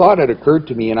and the thought had occurred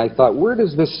to me, and I thought, where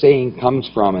does this saying comes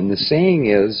from? And the saying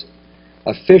is,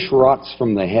 a fish rots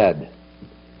from the head.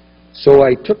 So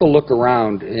I took a look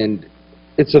around, and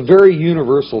it's a very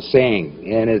universal saying,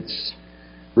 and it's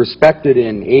respected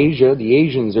in Asia. The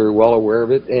Asians are well aware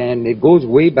of it, and it goes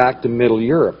way back to Middle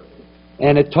Europe.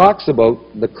 And it talks about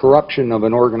the corruption of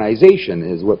an organization,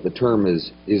 is what the term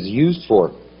is used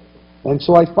for. And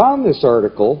so I found this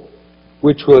article,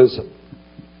 which was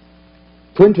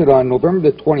printed on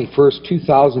November the 21st,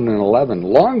 2011,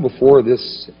 long before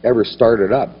this ever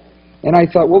started up. And I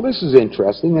thought, well, this is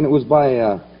interesting, and it was by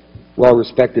a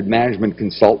well-respected management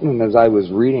consultant, and as I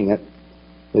was reading it,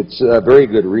 it's a very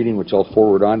good reading, which I'll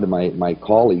forward on to my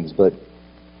colleagues, but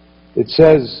it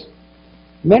says,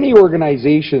 many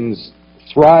organizations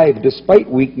thrive despite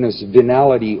weakness,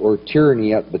 venality, or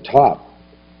tyranny at the top.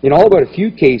 In all but a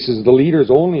few cases, the leaders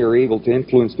only are able to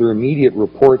influence their immediate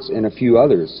reports and a few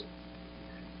others.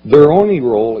 Their only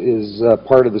role is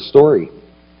part of the story.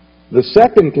 The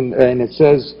second, and it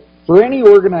says, for any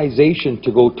organization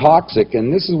to go toxic,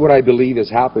 and this is what I believe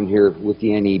has happened here with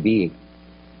the NEB,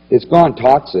 it's gone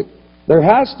toxic. There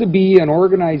has to be an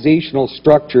organizational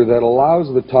structure that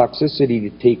allows the toxicity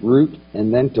to take root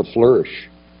and then to flourish.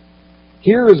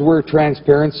 Here is where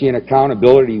transparency and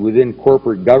accountability within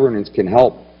corporate governance can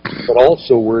help, but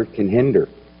also where it can hinder.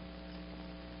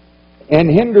 And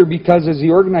hinder because as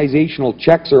the organizational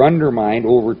checks are undermined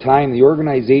over time, the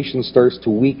organization starts to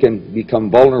weaken, become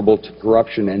vulnerable to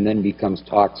corruption, and then becomes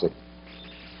toxic.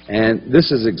 And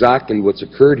this is exactly what's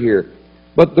occurred here.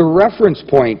 But the reference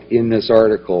point in this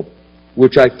article,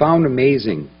 which I found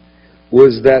amazing,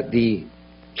 was that the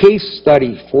case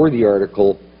study for the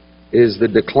article is the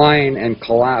decline and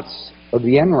collapse of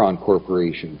the Enron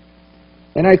Corporation.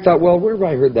 And I thought, well, where have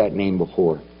I heard that name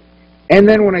before? And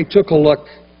then when I took a look,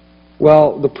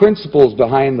 well, the principals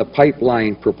behind the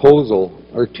pipeline proposal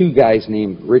are two guys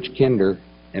named Rich Kinder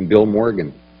and Bill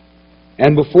Morgan.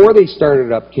 And before they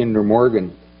started up Kinder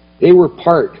Morgan, they were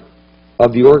part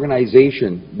of the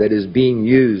organization that is being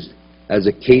used as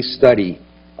a case study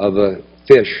of a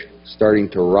fish starting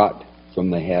to rot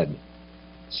from the head.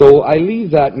 So I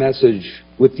leave that message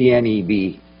with the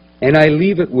NEB, and I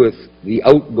leave it with the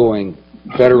outgoing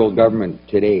federal government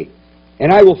today.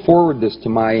 And I will forward this to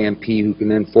my MP, who can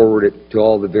then forward it to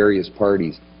all the various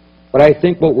parties. But I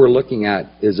think what we're looking at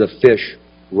is a fish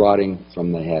rotting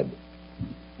from the head.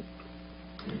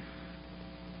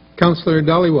 Councillor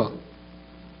Dhaliwal.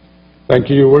 Thank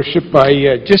you, Your Worship.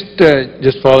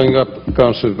 Just following up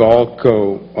Councillor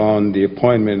Valco on the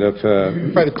appointment of...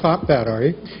 Try to top that, are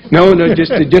you? No,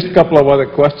 just a couple of other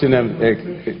questions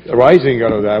arising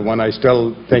out of that. One I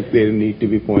still think they need to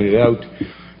be pointed out,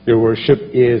 Your Worship,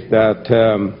 is that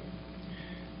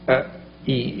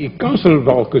Councillor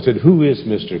Valco said, who is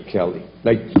Mr. Kelly?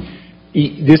 Like,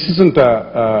 this isn't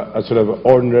a sort of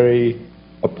ordinary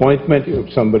appointment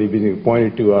of somebody being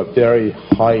appointed to a very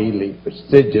highly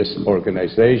prestigious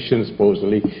organization,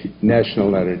 supposedly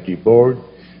National Energy Board,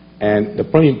 and the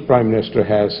Prime Minister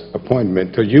has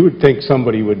appointment. So you would think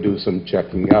somebody would do some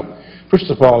checking up.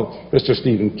 First of all, Mr.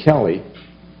 Stephen Kelly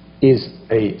is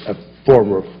a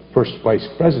former First Vice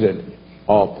President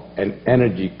of an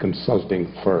energy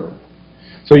consulting firm.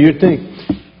 So you'd think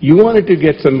you wanted to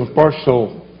get some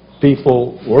impartial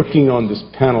people working on this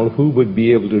panel who would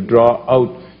be able to draw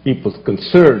out people's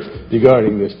concerns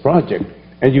regarding this project,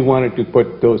 and you wanted to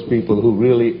put those people who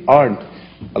really aren't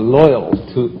loyal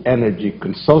to energy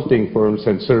consulting firms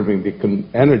and serving the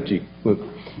energy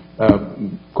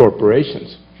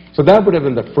corporations. So that would have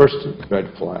been the first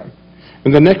red flag.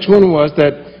 And the next one was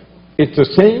that it's the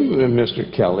same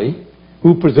Mr. Kelly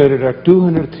who presented a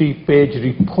 203-page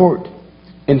report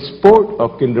in support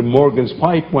of Kinder Morgan's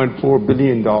 $5.4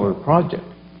 billion project.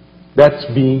 That's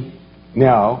being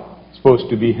now supposed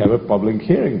to have a public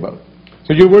hearing about.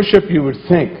 So, Your Worship, you would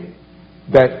think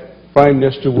that Prime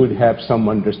Minister would have some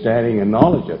understanding and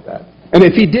knowledge of that. And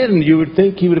if he didn't, you would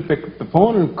think he would have picked up the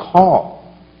phone and called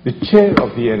the chair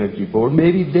of the Energy Board.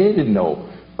 Maybe they didn't know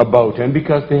about him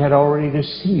because they had already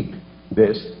received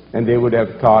this, and they would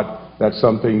have thought that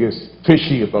something is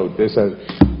fishy about this,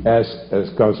 as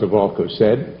Councillor Valco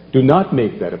said. Do not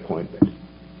make that appointment.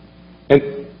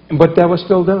 But that was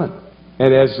still done.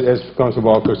 And as Councillor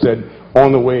Valco said,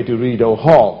 on the way to Rideau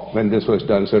Hall, when this was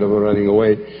done, sort of running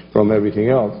away from everything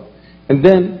else. And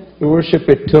then, Your Worship,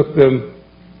 it took them,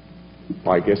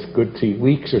 I guess, a good 3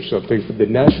 weeks or something for the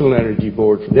National Energy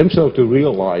Board, for themselves to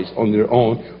realize on their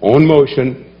own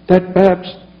motion, that perhaps,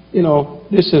 you know,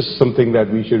 this is something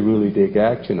that we should really take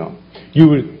action on. You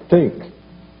would think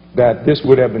that this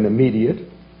would have been immediate.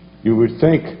 You would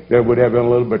think there would have been a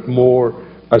little bit more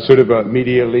a sort of a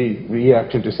immediately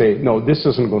reaction to say, no, this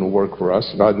isn't going to work for us,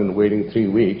 rather than waiting 3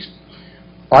 weeks.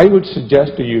 I would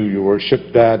suggest to you, Your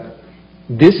Worship, that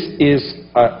this is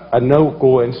a no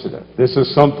coincidence. This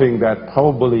is something that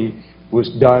probably was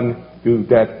done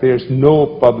that there's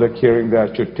no public hearing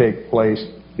that should take place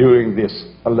during this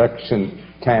election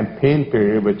campaign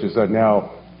period, which is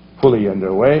now fully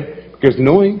underway, because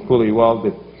knowing fully well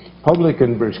that public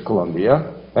in British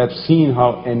Columbia have seen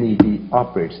how NEB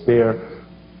operates, their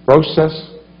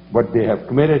process, what they have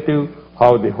committed to,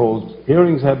 how the whole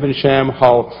hearings have been sham,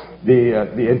 how the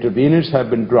interveners have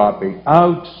been dropping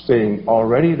out, saying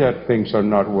already that things are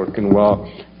not working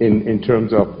well in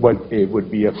terms of what it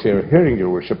would be a fair hearing, Your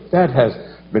Worship. That has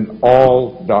been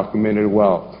all documented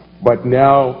well. But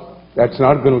now that's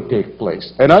not going to take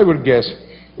place. And I would guess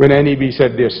when NEB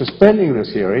said they're suspending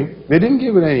this hearing, they didn't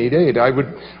give it any date. I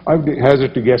would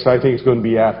hazard to guess I think it's going to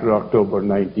be after October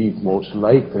 19th, most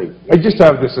likely. I just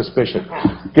have this suspicion.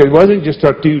 Because it wasn't just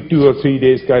a two or 3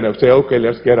 days kind of say, okay,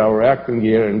 let's get our act in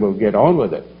gear and we'll get on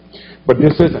with it. But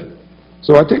this isn't.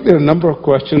 So I think there are a number of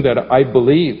questions that I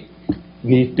believe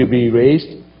need to be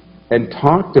raised and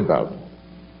talked about.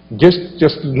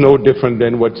 Just no different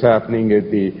than what's happening at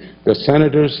the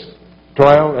senators'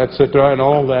 trial, etc., and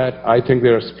all that. I think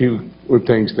there are a few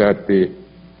things that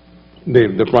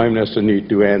the Prime Minister need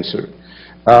to answer.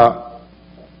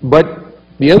 But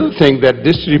the other thing that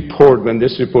this report, when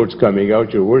this report's coming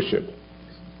out, Your Worship,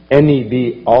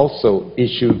 NEB also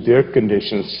issued their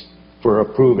conditions for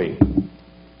approving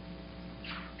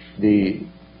the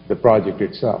project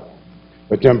itself.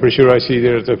 But I'm pretty sure I see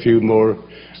there's a few more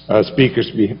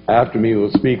speakers after me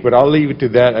will speak, but I'll leave it to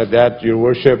that, Your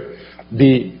Worship.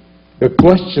 The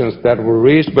questions that were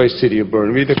raised by City of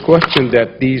Burnaby, the question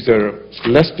that these are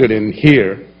listed in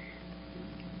here,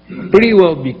 pretty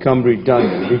well become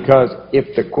redundant, because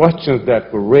if the questions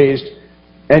that were raised,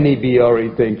 NEB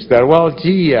already thinks that, well,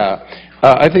 gee,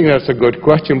 I think that's a good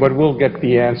question, but we'll get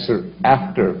the answer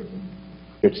after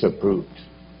it's approved.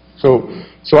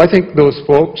 So I think those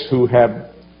folks who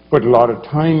have put a lot of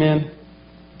time in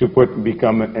to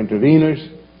become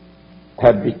interveners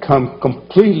have become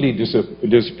completely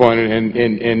disappointed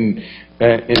and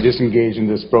disengaged in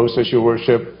this process, Your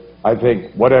Worship. I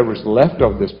think whatever's left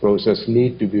of this process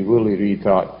need to be really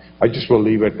rethought. I just will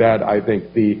leave it at that. I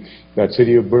think that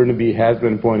City of Burnaby has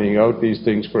been pointing out these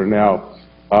things for now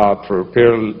for a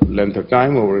fair length of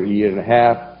time, over a year and a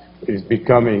half. It is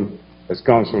becoming, as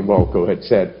Councillor Valco had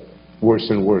said, worse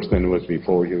and worse than it was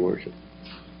before, Your Worship.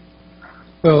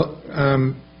 Well,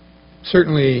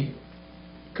 certainly,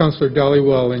 Councillor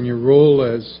Dhaliwal, in your role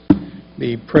as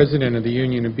the President of the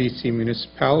Union of BC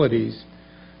Municipalities,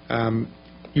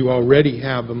 you already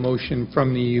have a motion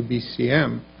from the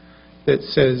UBCM that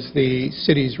says the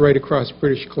cities right across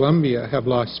British Columbia have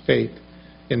lost faith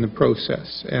in the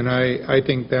process. And I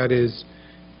think that is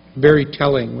very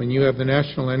telling when you have the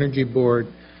National Energy Board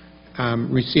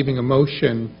receiving a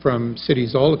motion from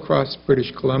cities all across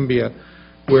British Columbia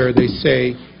where they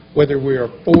say whether we are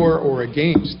for or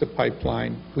against the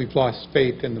pipeline, we've lost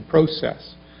faith in the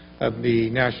process of the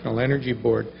National Energy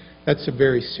Board. That's a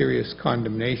very serious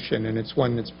condemnation, and it's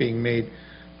one that's being made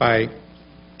by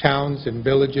towns and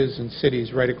villages and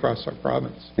cities right across our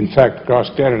province. In fact, across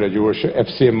Canada, Your Worship,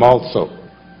 FCM also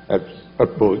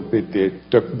they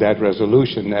took that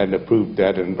resolution and approved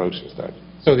that and processed that.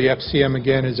 So the FCM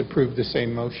again has approved the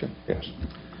same motion. Yes.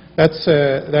 That's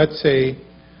a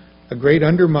great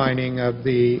undermining of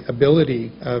the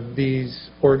ability of these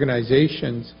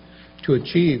organizations to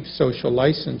achieve social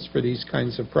license for these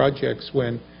kinds of projects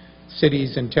when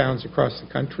cities and towns across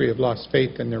the country have lost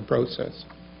faith in their process.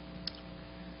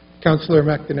 Councillor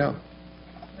McDonnell.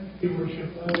 Thank you, Your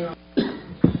Worship.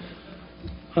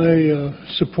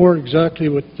 I support exactly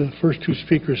what the first two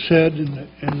speakers said,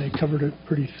 and they covered it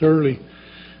pretty thoroughly.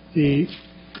 The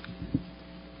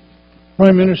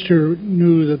Prime Minister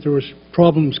knew that there was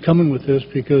problems coming with this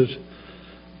because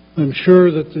I'm sure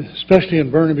that, especially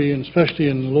in Burnaby and especially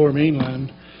in the Lower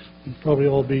Mainland, and probably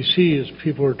all BC, is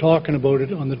people are talking about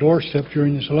it on the doorstep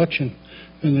during this election,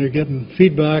 and they're getting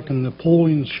feedback, and the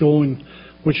polling is showing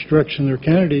which direction their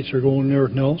candidates are going and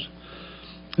everything else.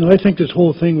 And I think this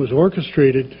whole thing was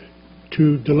orchestrated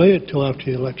to delay it till after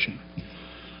the election.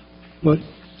 But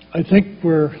I think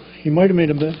where he might have made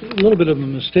a little bit of a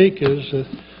mistake is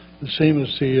the same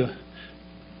as the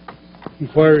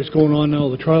inquiries going on now,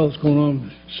 the trials going on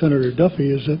with Senator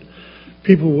Duffy, is that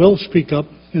people will speak up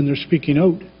and they're speaking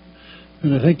out.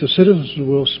 And I think the citizens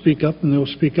will speak up and they'll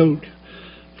speak out.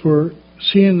 For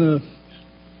seeing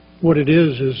what it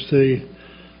is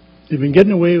they've been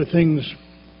getting away with things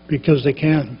because they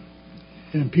can.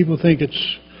 And people think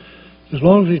it's, as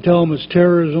long as you tell them it's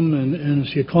terrorism and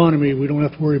it's the economy, we don't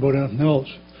have to worry about anything else.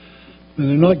 And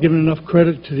they're not giving enough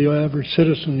credit to the average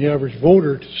citizen, the average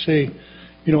voter, to say,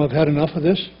 you know, I've had enough of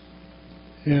this,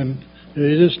 and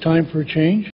it is time for a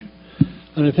change.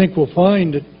 And I think we'll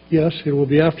find that, yes, it will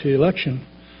be after the election,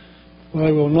 but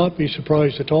I will not be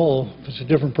surprised at all if it's a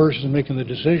different person making the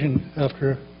decision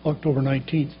after October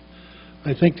 19th.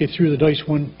 I think they threw the dice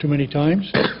one too many times.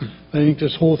 I think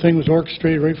this whole thing was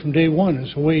orchestrated right from day one.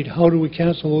 It's, wait, how do we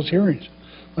cancel those hearings?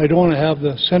 I don't want to have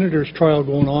the senator's trial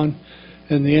going on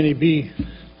and the NEB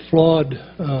flawed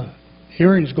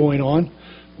hearings going on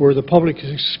where the public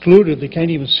is excluded. They can't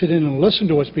even sit in and listen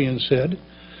to what's being said.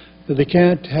 They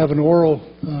can't have an oral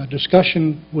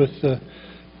discussion with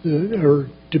or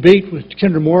debate with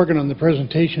Kinder Morgan on the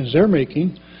presentations they're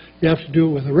making. You have to do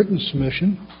it with a written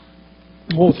submission.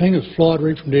 The whole thing is flawed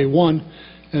right from day one,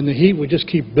 and the heat would just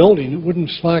keep building. It wouldn't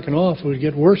slacken off. It would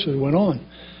get worse as it went on.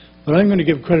 But I'm going to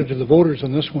give credit to the voters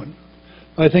on this one.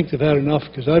 I think they've had enough,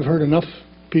 because I've heard enough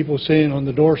people saying on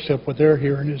the doorstep what they're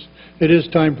hearing is it is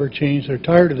time for a change. They're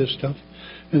tired of this stuff,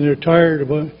 and they're tired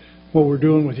about what we're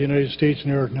doing with the United States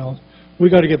and everything else.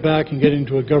 We've got to get back and get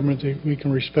into a government that we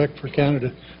can respect for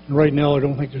Canada. And right now, I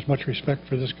don't think there's much respect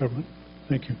for this government.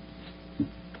 Thank you.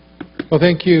 Well,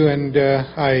 thank you, and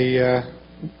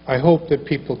I hope that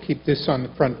people keep this on the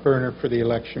front burner for the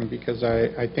election, because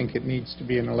I think it needs to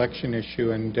be an election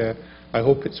issue, and I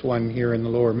hope it's one here in the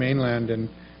Lower Mainland and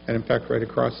in fact right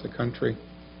across the country.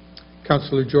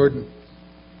 Councillor Jordan.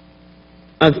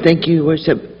 Thank you, Your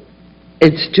Worship.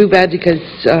 It's too bad because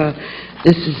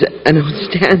this is an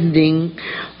outstanding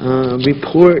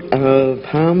report of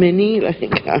how many? I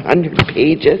think 100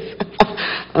 pages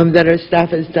that our staff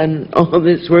has done all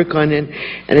this work on, and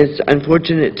it's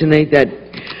unfortunate tonight that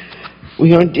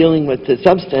we aren't dealing with the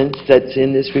substance that's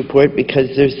in this report,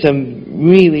 because there's some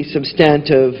really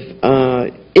substantive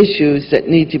issues that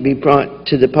need to be brought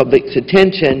to the public's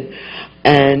attention,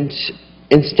 and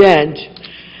instead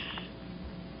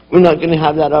we're not going to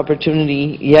have that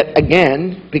opportunity yet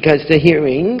again, because the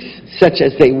hearings, such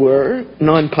as they were,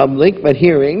 non-public, but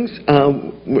hearings,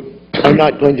 are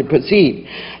not going to proceed.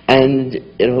 And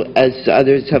as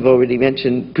others have already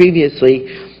mentioned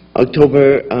previously,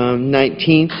 October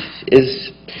 19th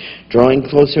is drawing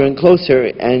closer and closer,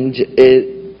 and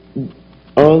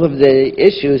all of the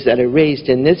issues that are raised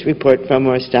in this report from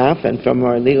our staff and from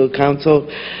our legal counsel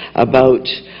about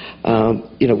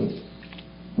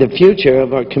the future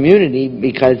of our community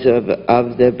because of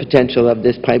the potential of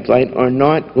this pipeline are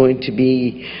not going to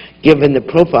be given the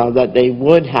profile that they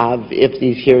would have if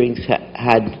these hearings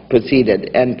had proceeded.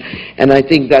 And I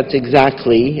think that's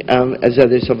exactly, as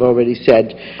others have already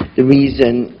said, the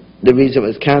reason the reason it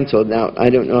was canceled. Now, I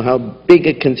don't know how big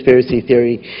a conspiracy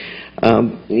theory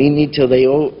we need to lay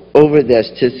over this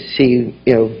to see,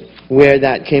 you know, where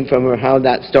that came from or how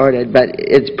that started, but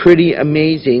it's pretty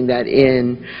amazing that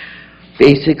in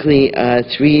basically a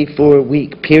 3-4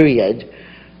 week period,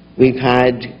 we've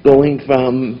had going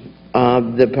from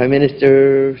the Prime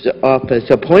Minister's office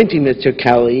appointing Mr.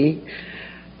 Kelly,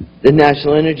 the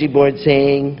National Energy Board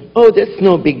saying, oh, that's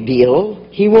no big deal.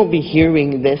 He won't be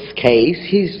hearing this case.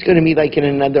 He's going to be like in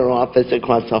another office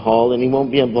across the hall, and he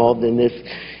won't be involved in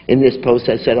this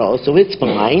process at all. So it's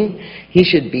fine. He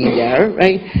should be there,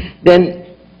 right?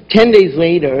 Then 10 days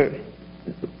later,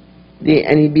 the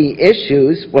NEB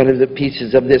issues one of the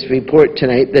pieces of this report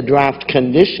tonight, the draft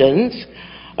conditions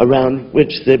around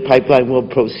which the pipeline will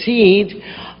proceed,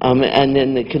 and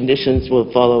then the conditions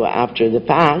will follow after the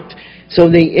fact. So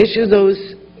they issue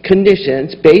those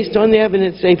conditions based on the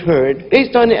evidence they've heard,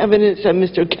 based on the evidence that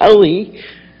Mr. Kelly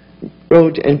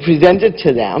wrote and presented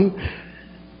to them.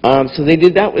 So they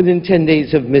did that within 10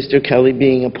 days of Mr. Kelly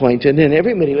being appointed, and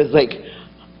everybody was like,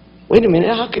 wait a minute,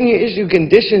 how can you issue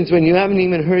conditions when you haven't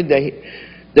even heard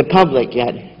the public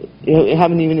yet? You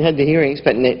haven't even had the hearings,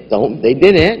 but they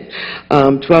did it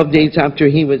 12 days after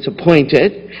he was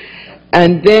appointed.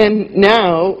 And then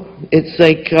now, it's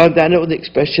like that old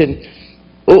expression,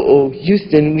 uh-oh,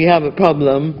 Houston, we have a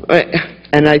problem.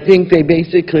 And I think they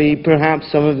basically,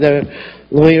 perhaps some of the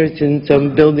lawyers in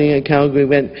some building in Calgary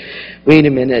went, wait a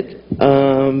minute,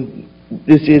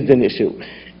 this is an issue.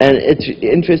 And it's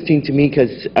interesting to me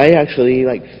because I actually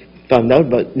found out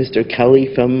about Mr.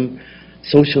 Kelly from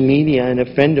social media and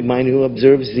a friend of mine who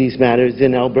observes these matters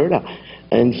in Alberta.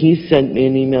 And he sent me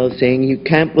an email saying, you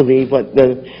can't believe what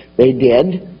they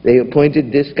did. They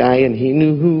appointed this guy, and he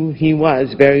knew who he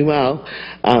was very well.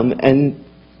 And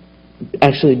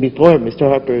actually, before Mr.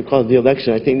 Harper called the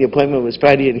election, I think the appointment was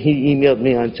Friday, and he emailed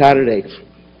me on Saturday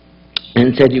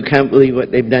and said, you can't believe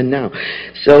what they've done now.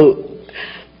 So,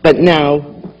 but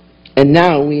now, and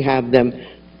now we have them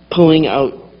pulling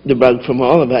out the rug from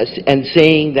all of us and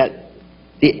saying that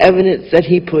the evidence that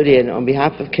he put in on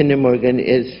behalf of Kinder Morgan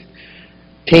is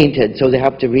tainted, so they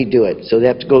have to redo it. So they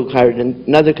have to go hire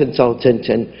another consultant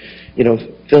and, you know,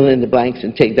 fill in the blanks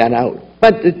and take that out.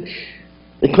 But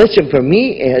the question for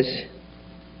me is,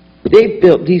 they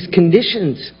built these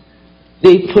conditions.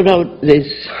 They put out this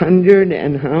 100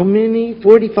 and how many?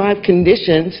 45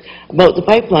 conditions about the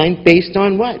pipeline based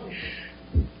on what?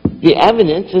 The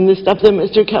evidence and the stuff that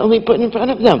Mr. Kelly put in front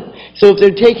of them. So if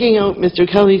they're taking out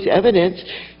Mr. Kelly's evidence,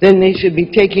 then they should be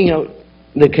taking out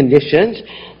the conditions.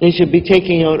 They should be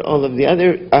taking out all of the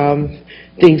other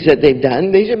things that they've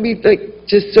done. They should be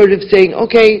just sort of saying,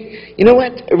 okay, you know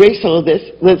what, erase all of this,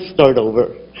 let's start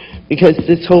over. Because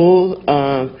this whole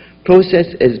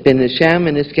process has been a sham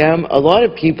and a scam. A lot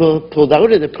of people pulled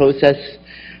out of the process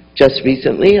just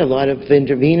recently. A lot of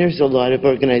interveners, a lot of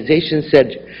organizations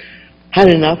said, had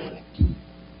enough.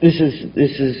 This is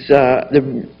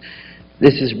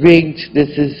rigged. This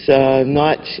is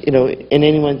not, you know, in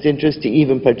anyone's interest to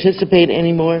even participate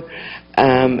anymore.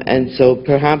 And so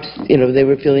perhaps, you know, they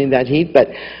were feeling that heat. But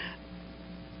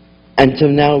and so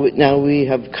now we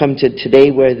have come to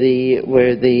today where the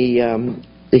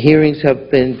hearings have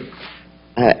been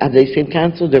have they been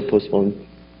cancelled or postponed?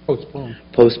 Postponed.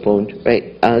 Postponed,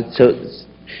 right?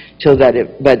 So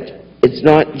that but. It's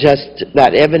not just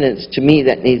that evidence, to me,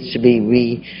 that needs to be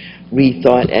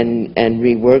rethought and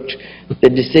reworked. The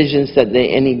decisions that the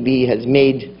NEB has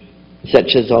made,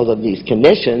 such as all of these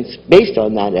conditions, based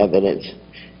on that evidence,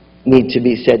 need to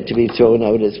be said to be thrown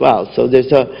out as well. So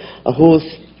there's a whole,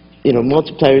 you know,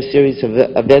 multiplier series of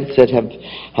events that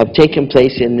have taken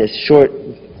place in this short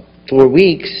 4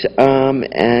 weeks,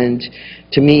 and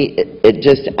to me, it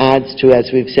just adds to,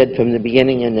 as we've said from the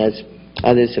beginning and as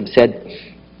others have said,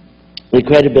 the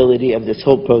credibility of this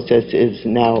whole process is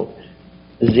now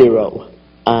zero.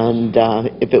 And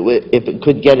if it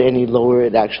could get any lower,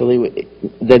 it actually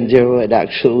than zero, it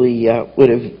actually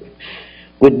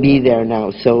would be there now.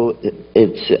 So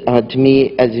it's to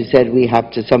me, as you said, we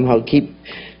have to somehow keep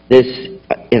this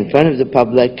in front of the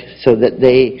public so that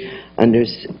they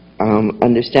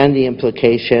understand the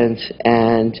implications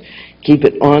and keep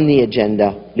it on the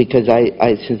agenda. Because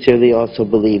I sincerely also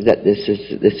believe that this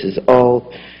is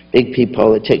all Big P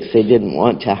politics. They didn't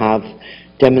want to have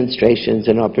demonstrations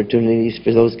and opportunities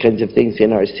for those kinds of things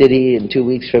in our city in 2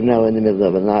 weeks from now in the middle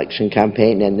of an election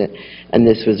campaign, and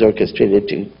this was orchestrated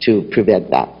to prevent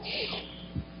that.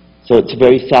 So it's a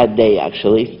very sad day,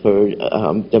 actually, for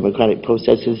democratic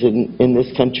processes in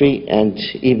this country, and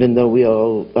even though we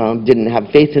all didn't have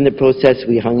faith in the process,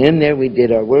 we hung in there, we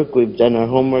did our work, we've done our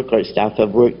homework, our staff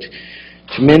have worked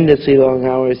tremendously long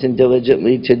hours and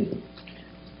diligently to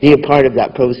be a part of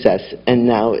that process, and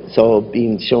now it's all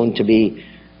being shown to be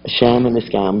a sham and a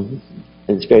scam,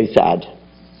 and it's very sad.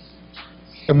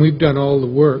 And we've done all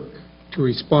the work to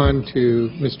respond to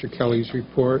Mr. Kelly's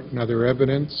report and other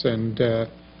evidence, and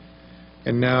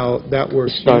now that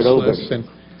work's Start useless. over.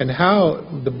 And how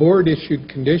the board issued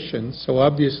conditions, so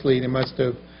obviously they must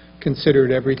have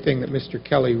considered everything that Mr.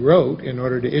 Kelly wrote in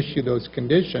order to issue those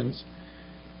conditions.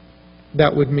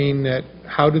 That would mean that,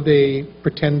 how do they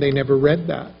pretend they never read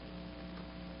that?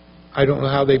 I don't know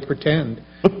how they pretend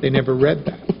they never read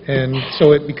that. And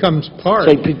so it becomes part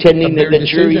It's like pretending of that their the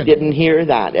jury decision. didn't hear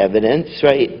that evidence,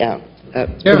 right? Yeah.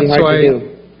 That's Yeah, pretty so hard to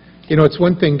do. you know, it's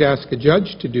one thing to ask a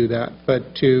judge to do that, but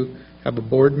to have a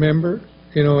board member,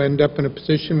 you know, end up in a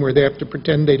position where they have to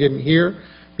pretend they didn't hear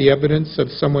the evidence of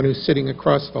someone who's sitting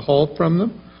across the hall from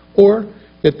them, or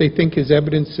that they think his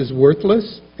evidence is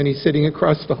worthless and he's sitting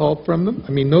across the hall from them.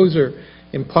 I mean, those are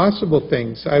impossible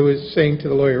things. I was saying to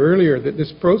the lawyer earlier that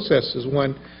this process is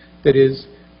one that is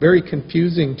very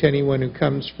confusing to anyone who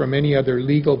comes from any other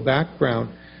legal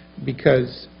background,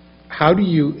 because how do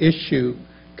you issue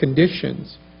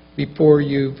conditions before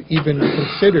you've even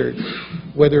considered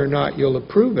whether or not you'll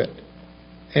approve it?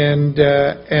 And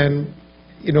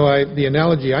you know, the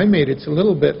analogy I made, it's a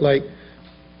little bit like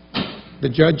the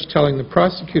judge telling the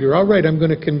prosecutor, all right, I'm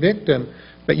going to convict him,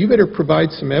 but you better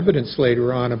provide some evidence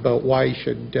later on about why he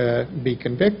should be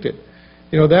convicted.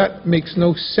 You know, that makes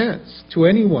no sense to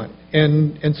anyone.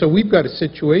 And so we've got a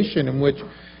situation in which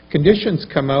conditions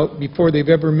come out before they've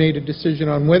ever made a decision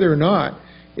on whether or not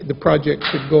the project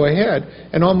should go ahead.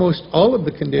 And almost all of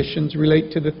the conditions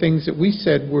relate to the things that we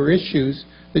said were issues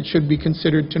that should be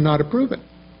considered to not approve it.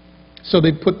 So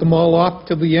they put them all off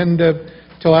till the end of,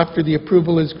 till after the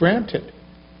approval is granted.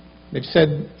 They've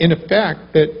said, in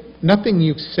effect, that nothing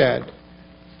you've said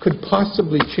could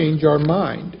possibly change our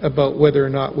mind about whether or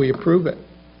not we approve it.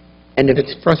 And if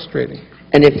it's frustrating.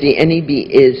 And if the NEB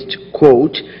is, to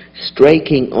quote,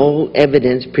 striking all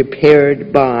evidence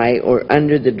prepared by or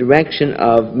under the direction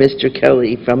of Mr.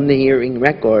 Kelly from the hearing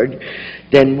record,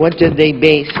 then what do they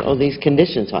base all these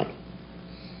conditions on?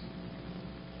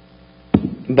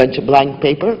 A bunch of blank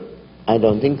paper? I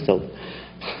don't think so.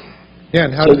 Yeah,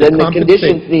 and how So do they then the compensate?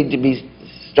 conditions need to be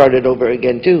started over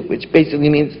again too, which basically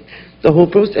means the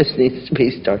whole process needs to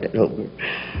be started over.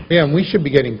 Yeah, and we should be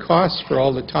getting costs for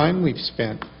all the time we've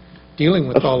spent dealing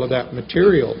with all of that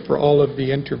material, for all of the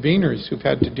interveners who've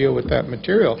had to deal with that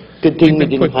material. Good thing we We've been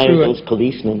didn't put hire through those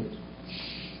policemen.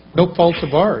 No fault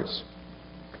of ours.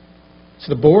 It's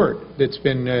the board that's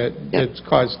been, that's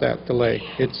caused that delay.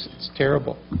 It's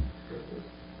terrible.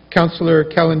 Councillor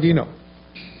Calandino.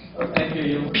 Thank you,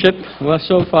 Your Worship. Well,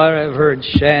 so far I've heard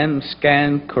sham,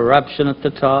 scam, corruption at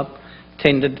the top,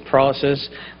 tainted process,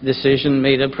 decision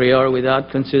made a priori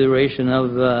without consideration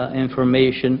of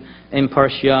information,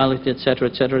 impartiality, etc.,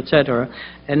 etc., etc.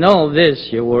 And all this,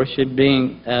 Your Worship,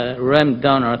 being rammed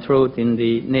down our throat in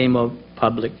the name of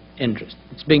public interest.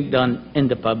 It's being done in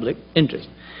the public interest.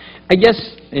 I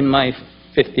guess in my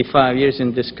 55 years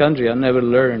in this country, I never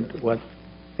learned what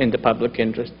in the public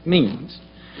interest means.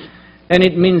 And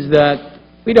it means that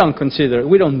we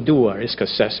don't do a risk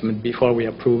assessment before we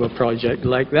approve a project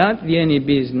like that. The NEB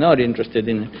is not interested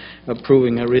in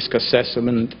approving a risk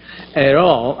assessment at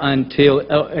all until,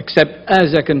 except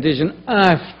as a condition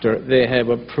after they have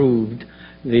approved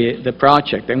the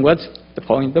project. And what's the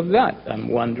point of that, I'm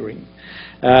wondering?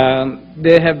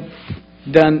 They have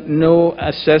done no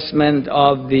assessment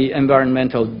of the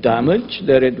environmental damage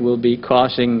that it will be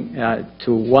causing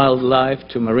to wildlife,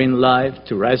 to marine life,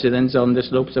 to residents on the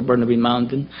slopes of Burnaby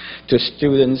Mountain, to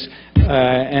students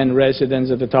and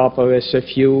residents at the top of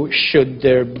SFU, should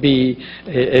there be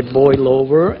a boil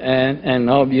over. And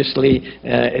obviously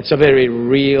it's a very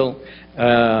real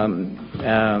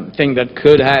thing that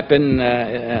could happen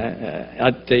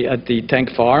at the tank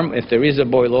farm if there is a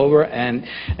boil over, and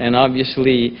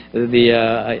obviously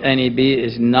the NEB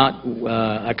is not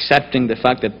accepting the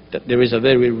fact that there is a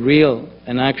very real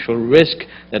and actual risk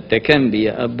that there can be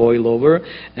a boil over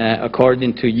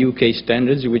according to UK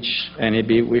standards, which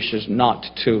NEB wishes not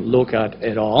to look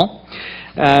at all.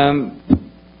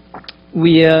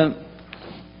 We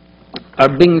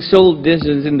are being sold this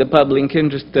is in the public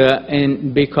interest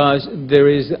and because there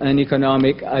is an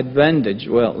economic advantage.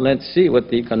 Well, let's see what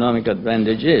the economic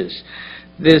advantage is.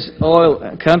 These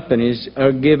oil companies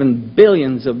are given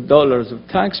billions of dollars of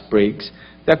tax breaks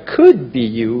that could be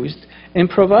used in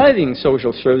providing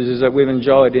social services that we've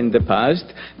enjoyed in the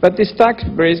past, but these tax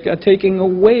breaks are taking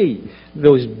away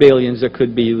those billions that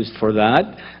could be used for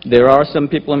that. There are some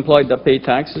people employed that pay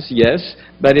taxes, yes,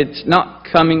 but it's not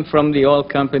coming from the oil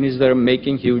companies that are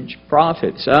making huge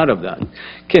profits out of that.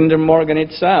 Kinder Morgan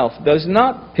itself does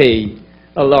not pay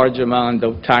a large amount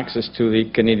of taxes to the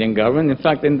Canadian government. In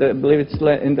fact, I believe it's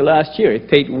in the last year, it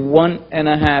paid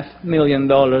 $1.5 million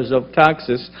of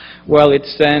taxes, while it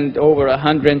sent over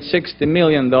 $160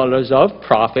 million of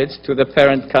profits to the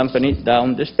parent company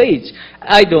down the States.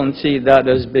 I don't see that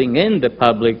as being in the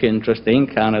public interest in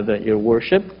Canada, Your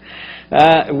Worship.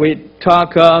 We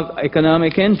talk of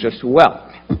economic interest. Well,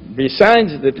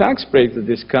 besides the tax breaks that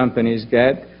these companies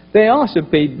get, they also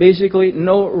pay basically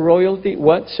no royalty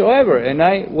whatsoever. And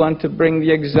I want to bring the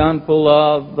example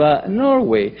of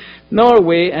Norway.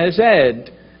 Norway has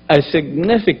had a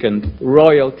significant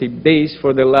royalty base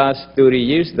for the last 30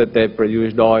 years that they've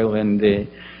produced oil in the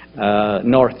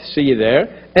North Sea there,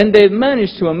 and they've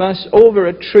managed to amass over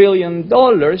 $1 trillion,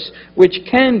 which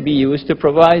can be used to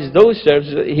provide those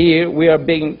services that here we are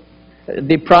being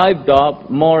deprived of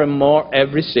more and more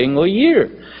every single year.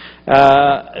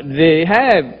 They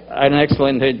have an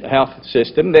excellent health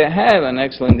system, they have an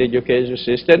excellent education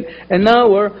system, and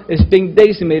now it's being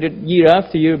decimated year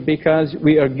after year because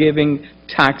we are giving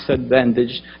tax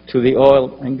advantage to the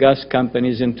oil and gas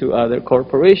companies and to other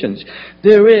corporations.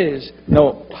 There is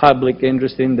no public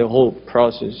interest in the whole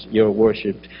process, Your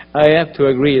Worship. I have to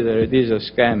agree that it is a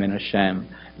scam and a sham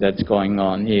that's going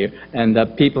on here, and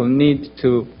that people need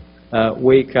to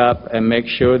wake up and make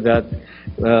sure that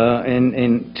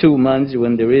in 2 months,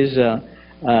 when there is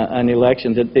an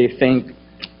election, that they think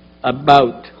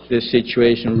about this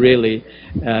situation really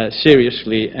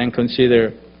seriously and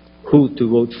consider who to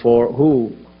vote for,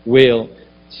 who will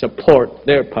support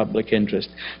their public interest.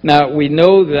 Now, we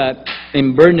know that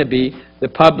in Burnaby, the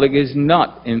public is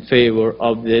not in favor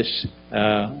of this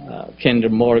Kinder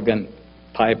Morgan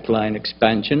pipeline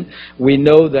expansion. We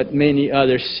know that many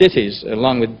other cities,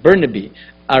 along with Burnaby,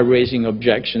 are raising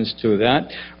objections to that.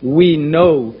 We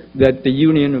know that the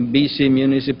Union of BC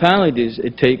municipalities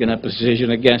had taken a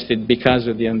position against it because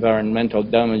of the environmental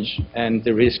damage and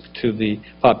the risk to the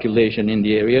population in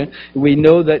the area. We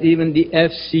know that even the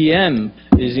FCM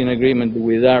is in agreement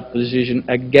with our position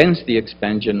against the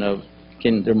expansion of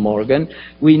Kinder Morgan.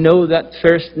 We know that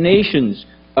First Nations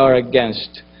are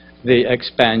against the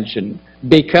expansion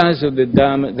because of the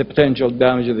potential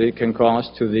damage that it can cause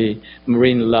to the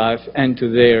marine life and to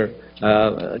their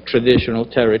traditional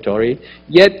territory.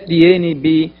 Yet the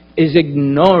NEB is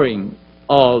ignoring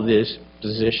all this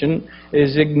position,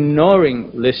 is ignoring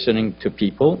listening to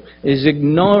people, is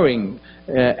ignoring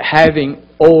having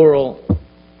oral,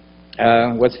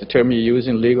 what's the term you use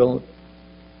in legal?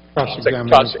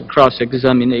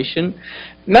 Cross-examination.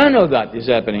 None of that is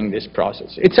happening in this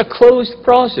process. It's a closed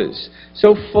process.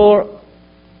 So for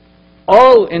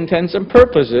all intents and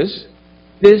purposes,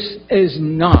 this is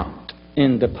not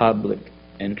in the public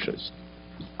interest,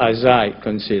 as I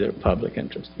consider public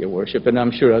interest, Your Worship, and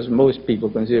I'm sure as most people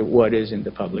consider what is in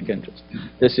the public interest.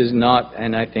 This is not,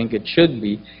 and I think it should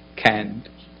be, canned.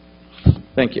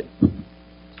 Thank you.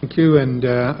 Thank you, and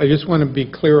I just want to be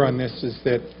clear on this, is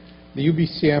that the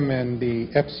UBCM and the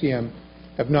FCM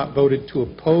have not voted to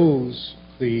oppose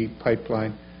the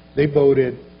pipeline. They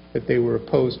voted that they were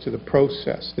opposed to the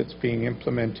process that's being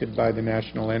implemented by the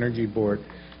National Energy Board.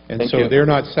 And so they're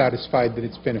not satisfied that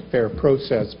it's been a fair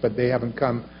process, but they haven't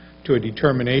come to a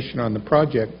determination on the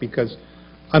project because,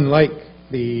 unlike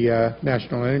the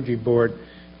National Energy Board,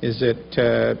 is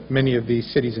that many of these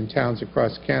cities and towns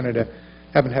across Canada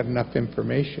haven't had enough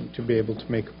information to be able to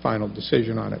make a final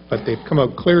decision on it. But they've come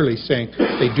out clearly saying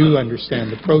they do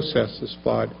understand the process is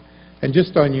flawed. And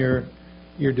just on your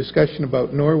discussion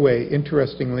about Norway,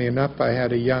 interestingly enough, I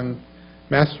had a young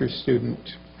master's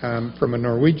student from a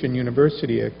Norwegian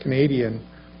university, a Canadian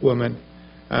woman,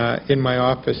 in my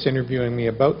office interviewing me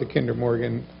about the Kinder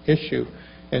Morgan issue.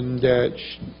 And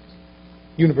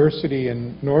university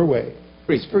in Norway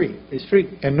is free. It's free.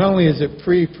 And not only is it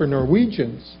free for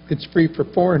Norwegians, it's free for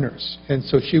foreigners. And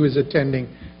so she was attending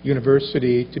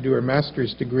university to do her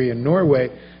master's degree in Norway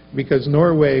because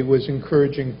Norway was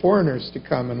encouraging foreigners to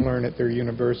come and learn at their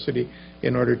university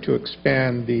in order to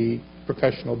expand the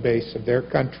professional base of their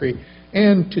country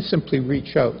and to simply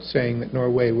reach out, saying that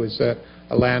Norway was a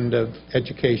land of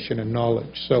education and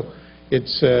knowledge. So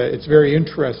it's very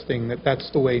interesting that that's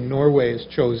the way Norway has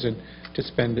chosen to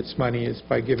spend its money, is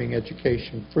by giving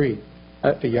education free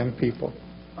to young people.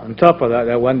 On top of that,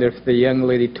 I wonder if the young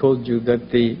lady told you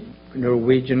that the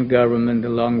Norwegian government,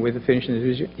 along with the Finnish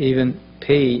institution, even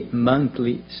pay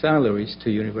monthly salaries to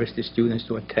university students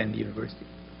to attend university.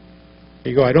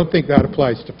 There you go. I don't think that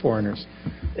applies to foreigners.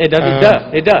 It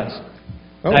does. It does.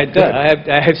 Oh, I good.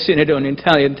 have seen it on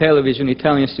Italian television.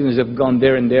 Italian students have gone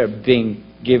there and they're being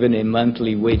given a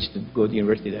monthly wage to go to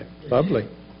university there. Lovely.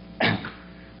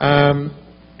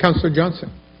 Councillor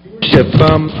Johnson. Chip,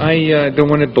 I don't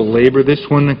want to belabor this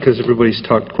one because everybody's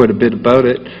talked quite a bit about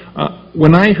it.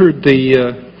 When I heard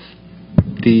the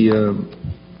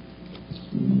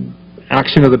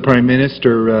action of the Prime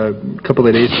Minister a couple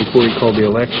of days before he called the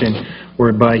election,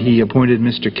 whereby he appointed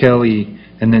Mr. Kelly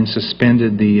and then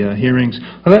suspended the hearings,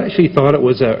 I actually thought it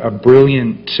was a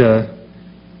brilliant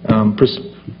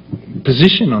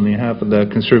position on behalf of the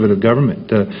Conservative government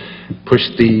to push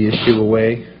the issue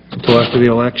away until after the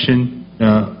election.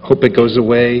 Hope it goes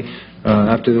away.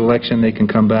 After the election they can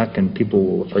come back and people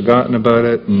will have forgotten about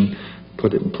it and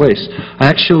put it in place. I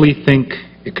actually think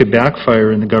it could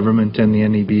backfire in the government and the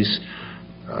NEB's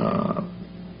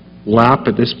lap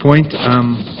at this point.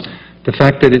 The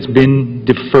fact that it's been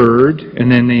deferred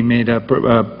and then they made up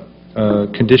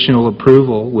conditional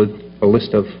approval with a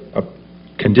list of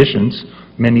conditions.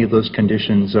 Many of those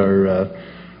conditions are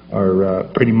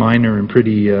pretty minor and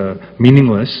pretty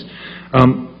meaningless.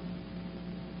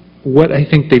 What I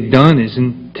think they've done is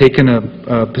taken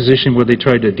a position where they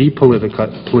tried to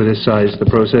depoliticize the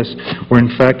process, where in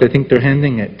fact I think they're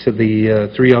handing it to the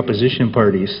three opposition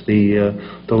parties, the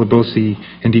Liberals, the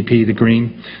NDP, the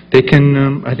Green. They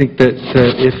can, I think that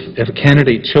if a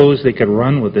candidate chose, they could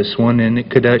run with this one, and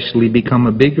it could actually become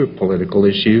a bigger political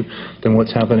issue than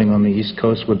what's happening on the East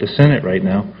Coast with the Senate right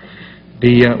now.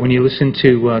 When you listen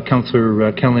to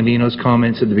Councillor Calandino's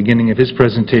comments at the beginning of his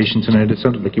presentation tonight, it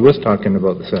sounded like he was talking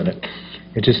about the Senate.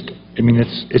 I mean,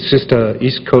 it's just a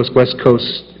East Coast, West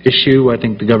Coast issue. I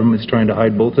think the government's trying to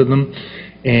hide both of them,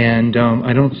 and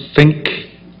I don't think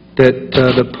that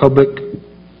the public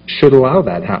should allow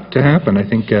that to happen. I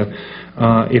think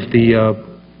if the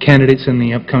candidates in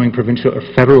the upcoming provincial or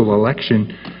federal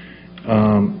election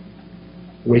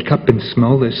wake up and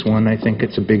smell this one, I think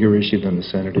it's a bigger issue than the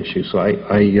Senate issue. So I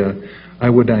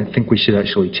think we should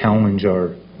actually challenge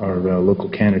our local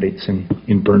candidates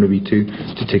in Burnaby to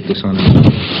take this on.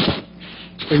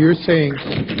 So you're saying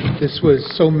this was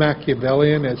so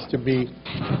Machiavellian as to be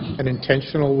an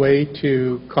intentional way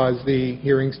to cause the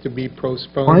hearings to be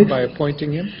postponed by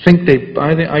appointing him?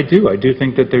 I do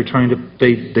think that they're trying to.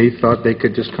 They thought they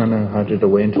could just kind of hide it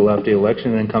away until after the election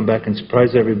and then come back and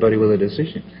surprise everybody with a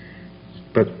decision.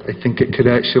 But I think it could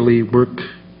actually work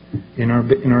in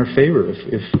our favor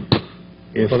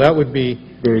if well, that would be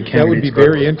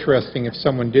very interesting if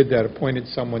someone did that, appointed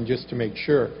someone just to make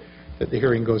sure that the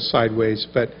hearing goes sideways.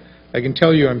 But I can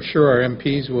tell you, I'm sure our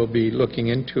MPs will be looking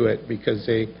into it because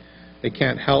they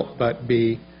can't help but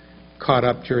be caught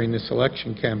up during this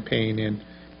election campaign. And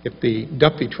if the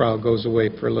Duffy trial goes away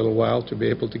for a little while, to be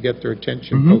able to get their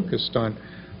attention focused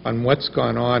on what's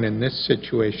gone on in this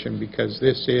situation, because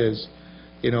this is.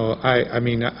 You know, I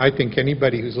mean, I think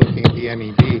anybody who's looking at the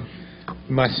NEB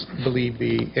must believe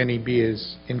the NEB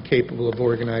is incapable of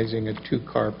organizing a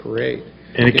two-car parade.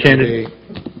 And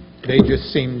they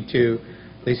just seem to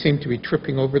be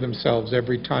tripping over themselves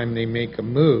every time they make a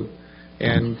move,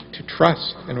 and to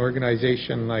trust an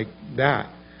organization like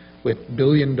that with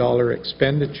billion-dollar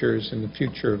expenditures in the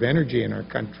future of energy in our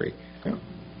country. Yeah.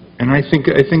 And I think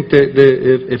that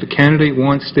if a candidate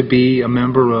wants to be a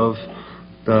member of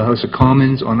the House of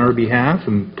Commons on our behalf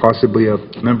and possibly a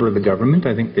member of the government,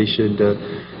 I think they should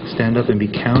stand up and be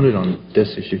counted on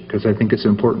this issue, because I think it's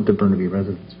important to Burnaby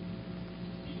residents.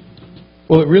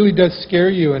 Well, it really does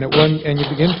scare you, and you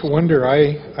begin to wonder.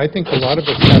 I think a lot of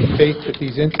us have faith that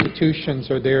these institutions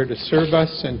are there to serve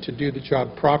us and to do the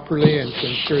job properly and to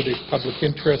ensure the public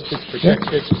interest is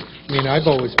protected. I mean, I've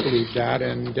always believed that,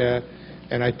 and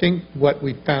I think what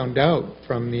we found out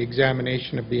from the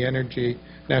examination of the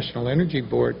National Energy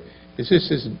Board is this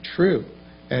isn't true.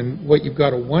 And what you've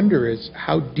got to wonder is,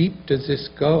 how deep does this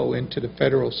go into the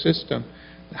federal system?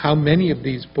 How many of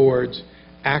these boards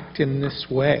act in this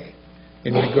way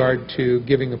in regard to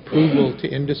giving approval to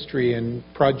industry and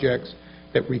projects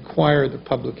that require the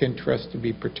public interest to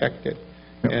be protected?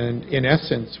 And in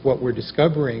essence, what we're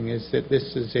discovering is that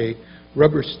this is a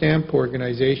rubber stamp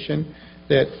organization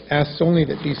that asks only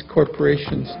that these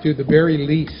corporations do the very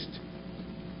least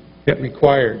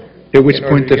required. At which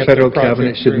point the federal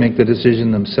cabinet should make the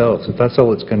decision themselves. If that's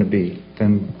all it's going to be,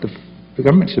 then the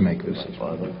government should make the decision.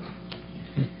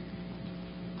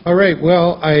 All right.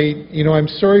 Well, I'm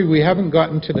sorry we haven't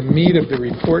gotten to the meat of the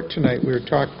report tonight. We were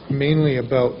talking mainly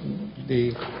about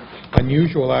the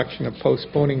unusual action of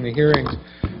postponing the hearings.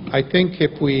 I think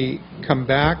if we come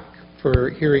back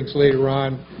for hearings later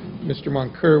on, Mr.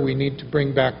 Moncur, we need to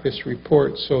bring back this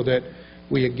report so that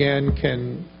we again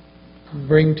can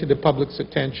bring to the public's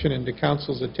attention and to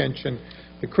council's attention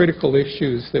the critical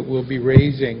issues that we'll be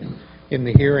raising in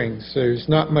the hearings. There's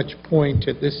not much point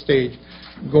at this stage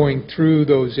going through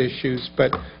those issues,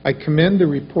 but I commend the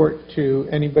report to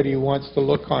anybody who wants to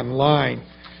look online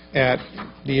at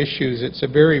the issues. It's a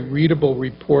very readable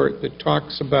report that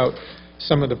talks about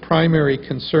some of the primary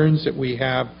concerns that we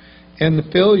have and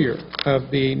the failure of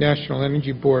the National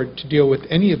Energy Board to deal with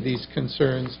any of these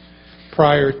concerns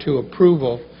prior to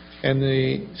approval, and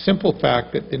the simple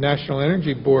fact that the National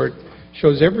Energy Board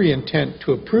shows every intent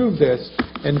to approve this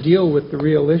and deal with the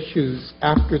real issues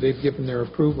after they've given their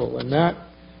approval. And that,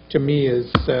 to me, is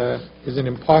an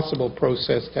impossible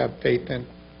process to have faith in.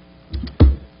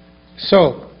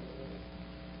 So,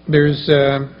 there's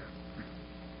a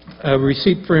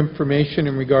receipt for information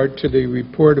in regard to the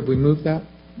report. Have we moved that?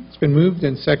 It's been moved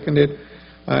and seconded.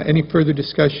 Any further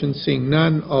discussion? Seeing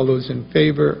none, all those in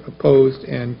favor, opposed,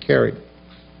 and carried.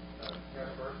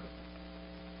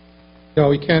 No,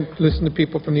 we can't listen to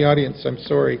people from the audience. I'm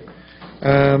sorry.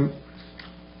 But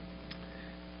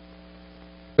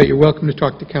you're welcome to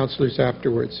talk to councillors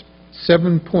afterwards.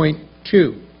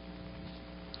 7.2.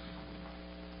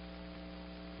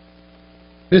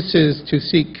 This is to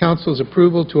seek council's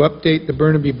approval to update the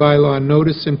Burnaby Bylaw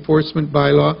Notice Enforcement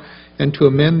Bylaw and to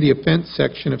amend the offence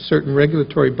section of certain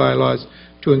regulatory bylaws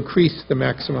to increase the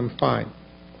maximum fine.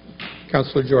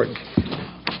 Councillor Jordan.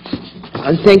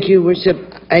 Thank you, Worship.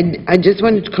 I just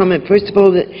wanted to comment, first of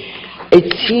all, that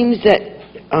it seems that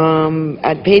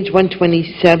at page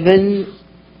 127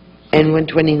 and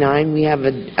 129, we have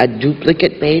a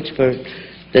duplicate page for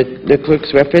the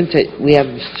clerk's reference. We have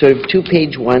sort of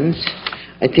two-page ones.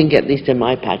 I think, at least in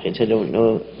my package. I don't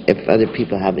know if other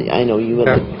people have it. I know you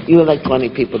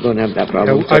electronic people don't have that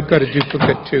problem. Yeah, I've got a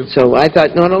duplicate too. So I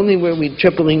thought not only were we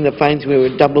tripling the fines, we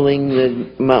were doubling the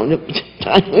amount of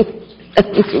time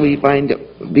we find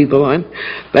people on.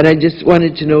 But I just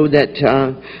wanted to know that...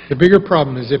 the bigger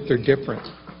problem is if they're different.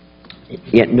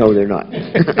 Yeah, no, they're not.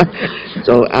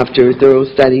 So after a thorough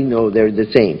study, no, they're the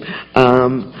same.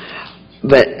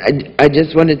 But I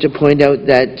just wanted to point out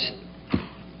that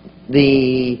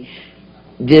this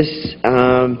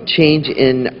change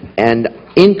in and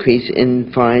increase in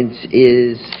fines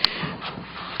is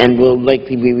and will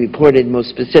likely be reported most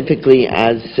specifically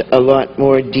as a lot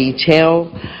more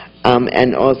detail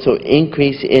and also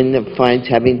increase in the fines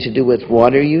having to do with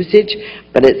water usage,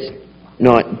 but it's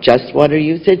not just water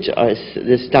usage.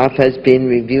 The staff has been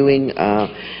reviewing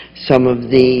some of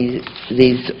these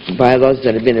bylaws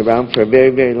that have been around for a very,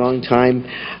 very long time,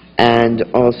 and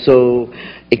also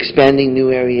expanding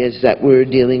new areas that we're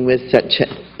dealing with, such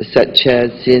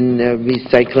as in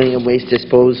recycling and waste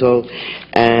disposal,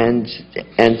 and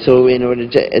so in order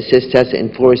to assist us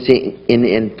enforcing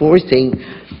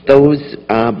those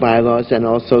bylaws and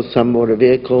also some motor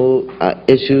vehicle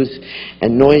issues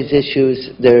and noise issues,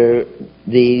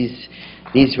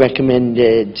 these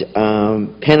recommended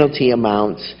penalty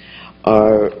amounts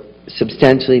are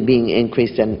substantially being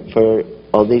increased, and for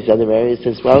all these other areas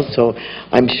as well. So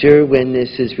I'm sure when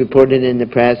this is reported in the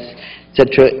press,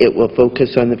 etc., it will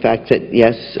focus on the fact that,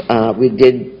 yes, we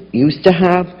did used to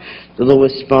have the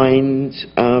lowest fines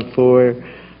for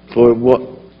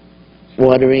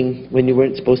watering when you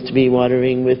weren't supposed to be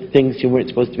watering with things you weren't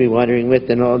supposed to be watering with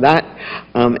and all that.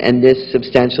 And this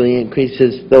substantially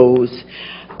increases those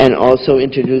and also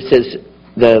introduces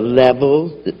the level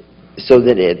so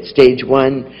that at stage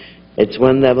 1, it's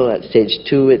one level, at stage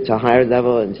 2 it's a higher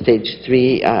level, and stage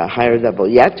 3 a higher level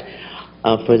yet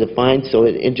for the fines. So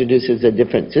it introduces a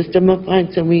different system of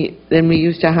fines than we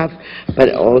used to have, but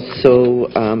also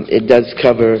it does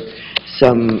cover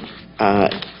some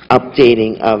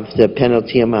updating of the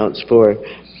penalty amounts for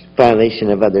violation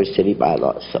of other city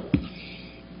bylaws. So.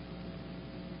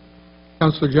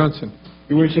 Councillor Johnson.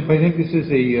 Your Worship, I think this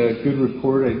is a good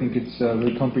report. I think it's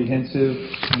very comprehensive.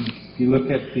 If you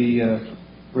look at the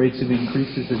rates of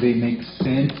increases, that they make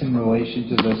sense in relation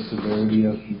to the severity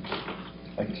of the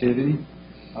activity,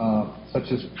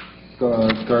 such as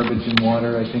garbage and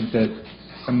water. I think that in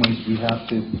some ways we have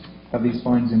to have these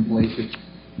fines in place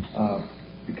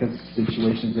because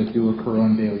situations that do occur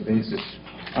on a daily basis.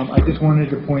 I just wanted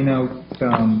to point out,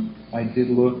 I did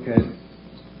look at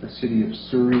the City of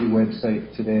Surrey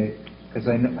website today, because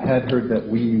I had heard that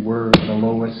we were the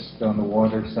lowest on the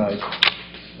water side,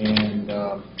 and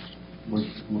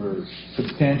we're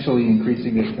substantially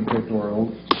increasing it compared to our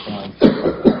old fines.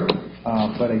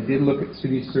 But I did look at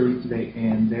City of Surrey today,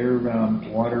 and their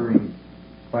watering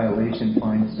violation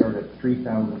fines start at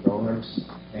 $3,000,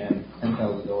 and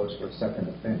 $10,000 for a second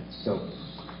offense. So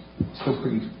still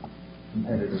pretty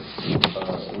competitive.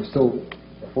 We're still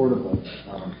affordable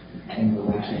in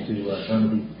relation to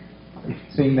Burnaby.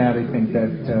 Seeing that, I think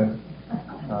that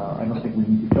I don't think we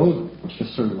need to go to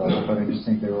CER level, but I just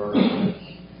think there are,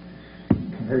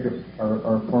 compared to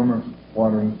our former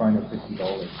watering fine of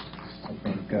 $50, I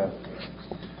think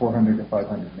 400 to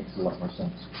 500 makes a lot more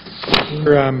sense.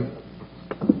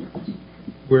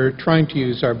 We're trying to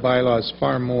use our bylaws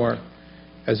far more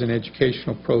as an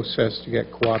educational process to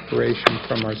get cooperation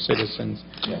from our citizens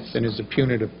than as a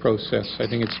punitive process. I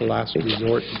think it's the last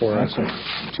resort for us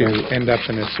to end up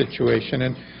in a situation.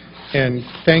 And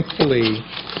thankfully,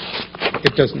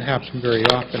 it doesn't happen very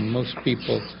often. Most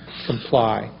people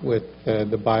comply with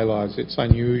the bylaws. It's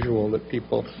unusual that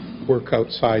people work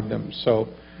outside them. So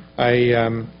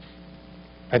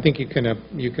I think you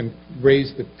can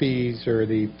raise the fees or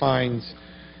the fines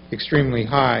extremely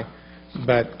high,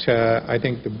 but I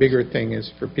think the bigger thing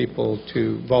is for people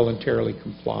to voluntarily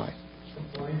comply.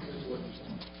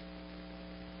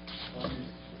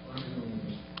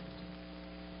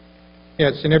 Yeah,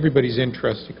 it's in everybody's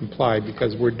interest to comply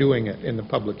because we're doing it in the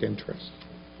public interest.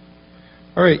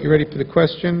 All right, you ready for the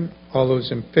question? All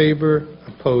those in favor,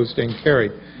 opposed, and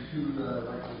carried.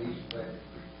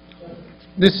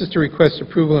 This is to request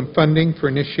approval and funding for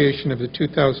initiation of the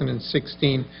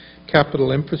 2016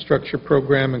 Capital Infrastructure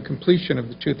Program and completion of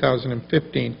the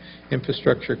 2015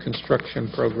 Infrastructure Construction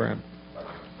Program.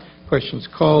 Questions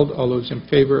called. All those in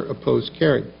favor, opposed,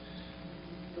 carried.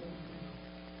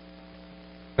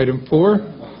 Item 4,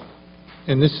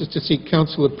 and this is to seek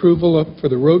council approval for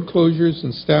the road closures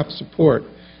and staff support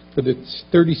for the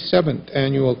 37th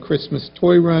annual Christmas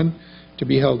Toy Run to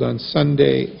be held on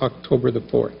Sunday, October the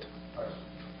 4th.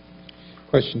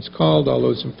 Questions called. All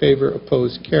those in favor,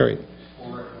 opposed, carried.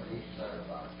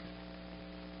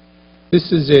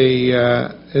 This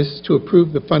is to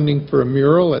approve the funding for a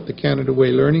mural at the Canada Way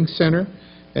Learning Centre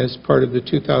as part of the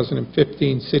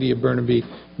 2015 City of Burnaby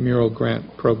Mural Grant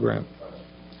Program.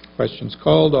 Questions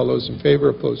called. All those in favor,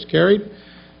 opposed, carried.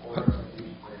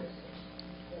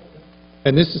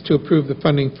 And this is to approve the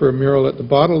funding for a mural at the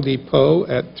Bottle Depot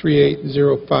at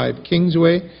 3805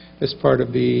 Kingsway as part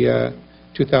of the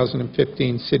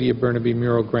 2015 City of Burnaby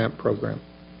Mural Grant Program.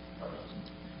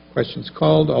 Questions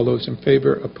called. All those in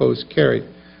favor, opposed, carried.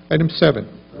 Item 7.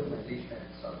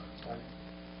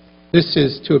 This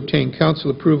is to obtain council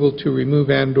approval to remove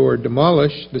and/or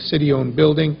demolish the city-owned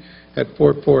building at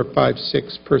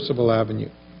 4456 Percival Avenue.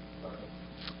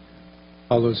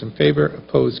 All those in favor,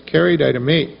 opposed, carried. Item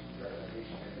 8.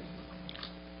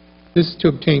 This is to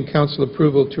obtain council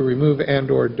approval to remove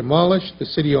and/or demolish the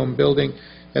city-owned building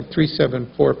at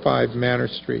 3745 Manor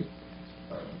Street.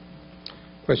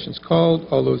 Questions called.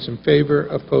 All those in favor,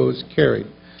 opposed, carried.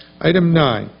 Item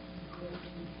 9.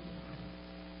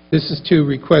 This is to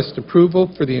request approval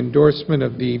for the endorsement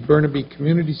of the Burnaby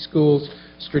Community Schools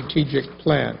Strategic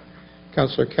Plan.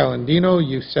 Councillor Calandino,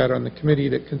 you sat on the committee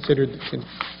that considered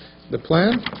the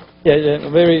plan. Yeah,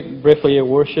 very briefly, Your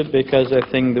Worship, because I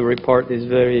think the report is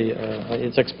very,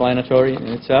 it's explanatory in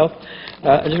itself.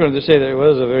 I just wanted to say that it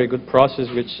was a very good process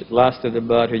which lasted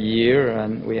about a year,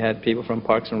 and we had people from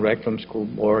Parks and Rec, from School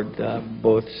Board,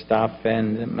 both staff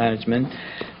and management,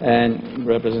 and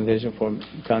representation from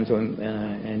council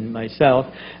and myself.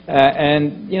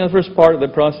 And, you know, the first part of the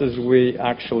process, we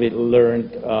actually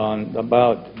learned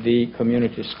about the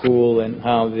community school and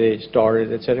how they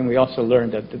started, etc. And we also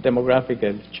learned that the demographic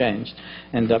had changed,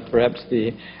 and that perhaps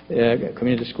the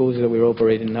community schools that we're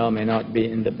operating now may not be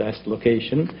in the best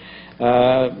location.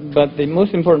 But the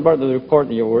most important part of the report,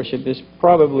 Your Worship, is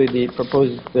probably the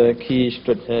proposed key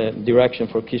direction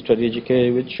for key strategic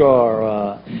areas, which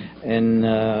are in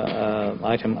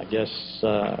item, I guess,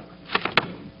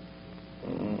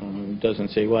 doesn't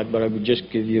say what, but I would just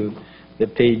give you the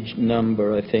page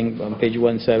number, I think, on page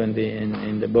 170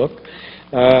 in the book.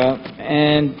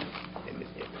 And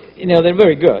you know, they're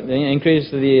very good. They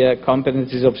increase the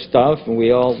competencies of staff, and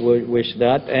we all wish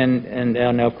that, and there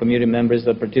are now community members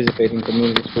that participate in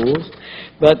community schools.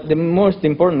 But the most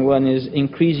important one is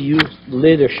increase youth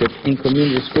leadership in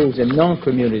community schools and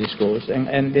non-community schools.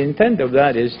 And the intent of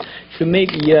that is to make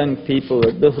young people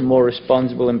a little more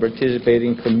responsible and participate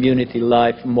in community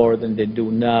life more than they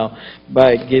do now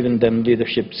by giving them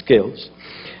leadership skills.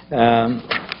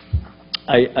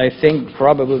 I think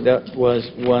probably that was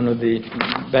one of the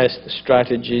best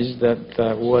strategies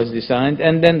that was designed.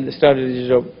 And then the strategies,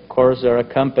 of course, are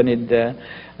accompanied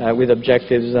with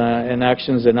objectives and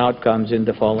actions and outcomes in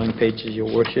the following pages, Your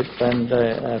Worship. And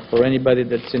for anybody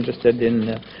that's interested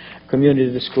in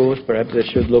community schools, perhaps they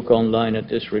should look online at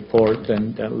this report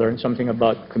and learn something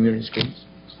about community schools.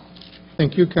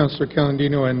 Thank you, Councillor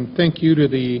Calandino, and thank you to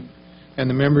the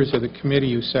members of the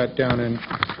committee who sat down and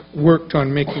worked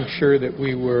on making sure that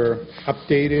we were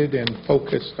updated and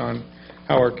focused on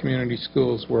how our community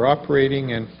schools were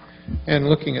operating and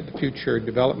looking at the future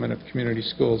development of community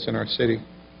schools in our city.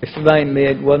 If I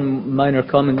made one minor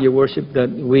comment, Your Worship,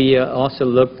 that we also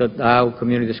looked at how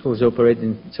community schools operate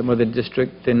in some other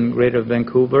districts in Greater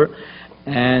Vancouver,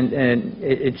 and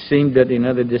it seemed that in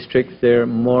other districts they're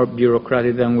more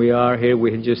bureaucratic than we are. Here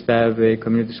we just have a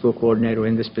community school coordinator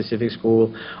in the specific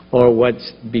school, or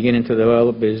what's beginning to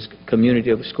develop is community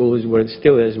of schools where it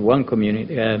still is one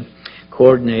community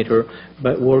coordinator,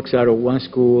 but works out of one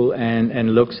school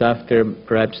and looks after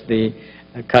perhaps the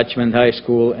Catchment High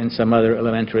School and some other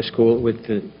elementary school with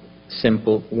the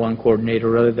simple one coordinator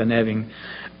rather than having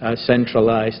a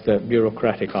centralized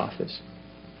bureaucratic office.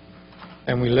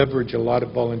 And we leverage a lot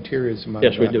of volunteerism on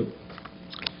Yes, that. we do.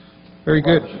 Very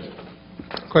good.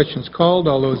 Questions called.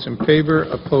 All those in favor,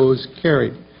 opposed,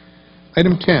 carried.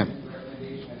 Item 10.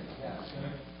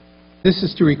 This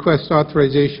is to request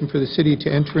authorization for the city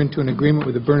to enter into an agreement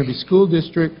with the Burnaby School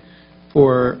District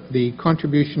for the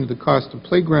contribution to the cost of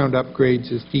playground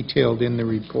upgrades as detailed in the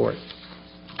report.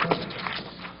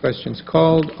 Questions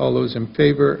called. All those in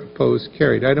favor, opposed,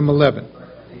 carried. Item 11.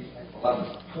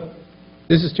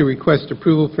 This is to request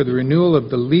approval for the renewal of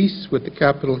the lease with the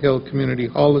Capitol Hill Community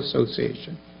Hall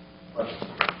Association.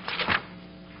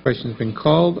 Question's been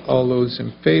called. All those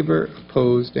in favor,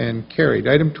 opposed, and carried.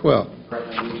 Item 12.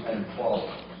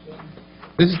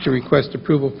 This is to request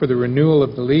approval for the renewal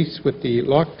of the lease with the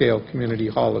Lockdale Community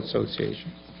Hall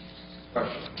Association.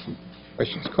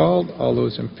 Questions called. All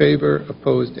those in favor,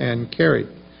 opposed, and carried.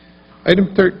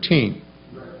 Item 13.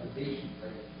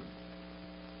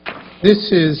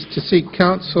 This is to seek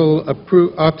council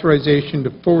authorization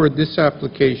to forward this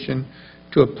application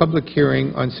to a public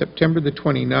hearing on September the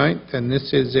 29th, and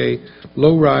this is a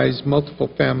low-rise,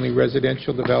 multiple-family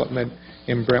residential development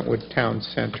in Brentwood Town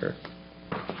Centre.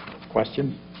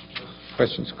 Question?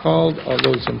 Questions called. All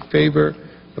those in favor,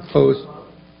 opposed.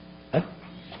 Huh?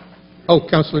 Oh,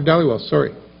 Councillor Dhaliwal,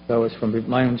 sorry. That was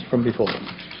mine was from before.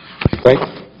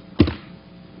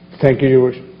 Thank you, Your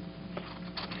Worship.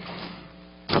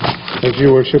 Thank you,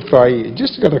 Your Worship. I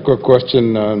just got a quick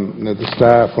question on the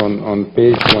staff on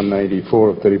page 194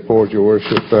 of the report, Your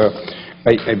Worship.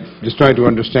 I'm just trying to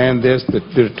understand this, that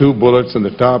there are two bullets on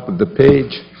the top of the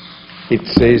page. It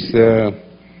says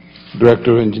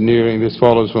Director of Engineering, this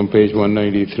follows from page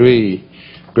 193.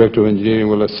 Director of Engineering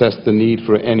will assess the need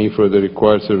for any further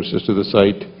required services to the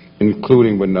site,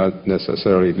 including but not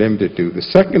necessarily limited to. The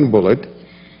second bullet,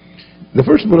 the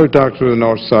first bullet talks to the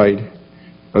north side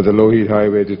of the Lougheed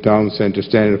Highway to Town Centre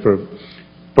standard for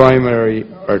primary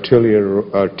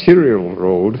arterial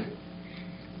road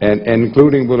and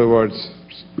including boulevards,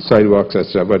 sidewalks,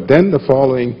 etc. But then the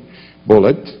following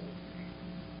bullet,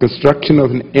 construction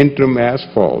of an interim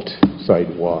asphalt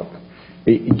sidewalk.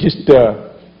 Just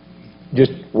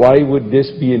why would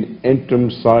this be an interim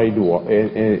sidewalk,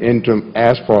 interim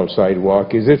asphalt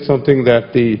sidewalk? Is it something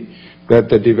that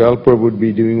the developer would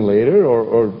be doing later,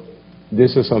 or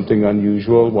this is something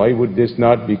unusual? Why would this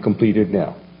not be completed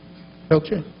now?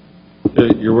 Belcher.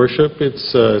 Your Worship,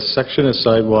 it's a section of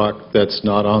sidewalk that's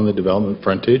not on the development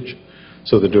frontage.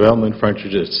 So the development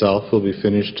frontage itself will be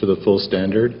finished to the full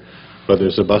standard, but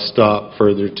there's a bus stop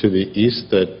further to the east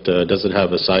that doesn't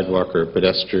have a sidewalk or a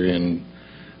pedestrian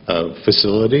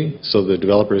facility. So the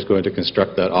developer is going to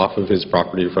construct that off of his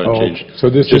property frontage. Oh, so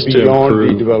this is beyond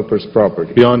the developer's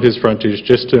property? Beyond his frontage,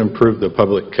 just to improve the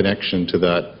public connection to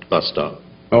that bus stop.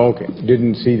 Oh, okay.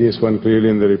 Didn't see this one clearly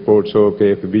in the report, so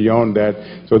okay, if beyond that,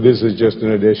 so this is just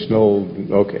an additional,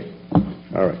 okay.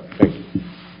 All right, thank you.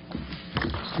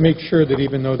 Make sure that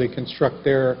even though they construct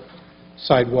their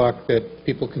sidewalk, that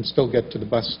people can still get to the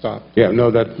bus stop. Yeah,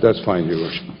 no, that's fine, Your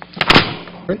Worship.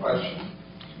 Right.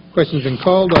 Question's been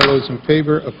called. All those in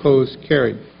favor, opposed,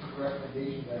 carried.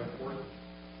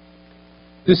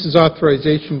 This is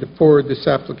authorization to forward this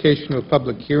application to a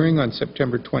public hearing on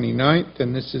September 29th,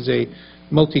 and this is a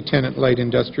multi-tenant light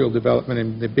industrial development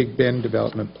in the Big Bend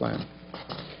development plan.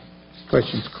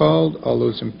 Questions called. All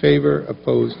those in favor,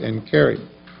 opposed, and carried.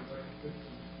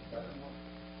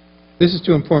 This is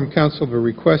to inform Council of a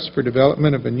request for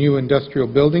development of a new industrial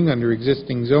building under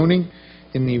existing zoning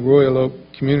in the Royal Oak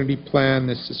Community Plan.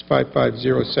 This is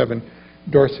 5507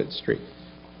 Dorset Street.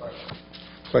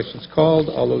 Questions called.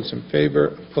 All those in favor,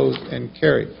 opposed, and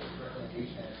carried.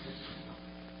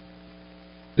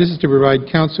 This is to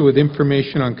provide Council with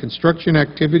information on construction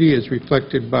activity as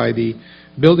reflected by the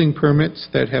building permits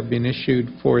that have been issued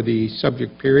for the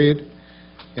subject period.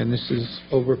 And this is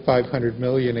over $500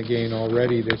 million again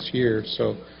already this year,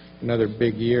 so another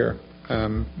big year.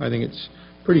 I think it's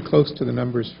pretty close to the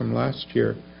numbers from last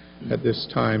year at this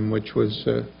time, which was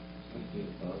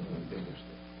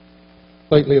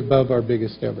slightly above our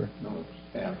biggest ever.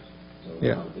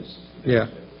 Yeah. Yeah.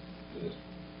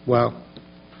 Wow.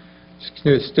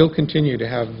 Still continue to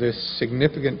have this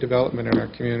significant development in our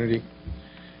community.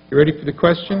 You ready for the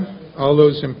question? All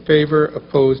those in favor,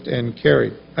 opposed, and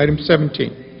carried. Item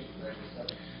 17.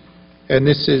 And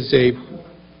this is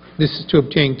to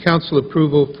obtain council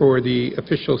approval for the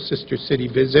official sister city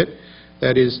visit.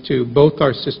 That is to both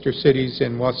our sister cities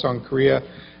in Hwaseong, Korea,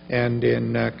 and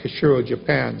in Kashiro,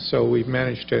 Japan. So we've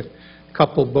managed to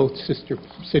couple both sister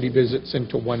city visits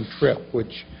into one trip,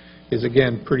 which is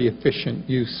again pretty efficient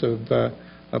use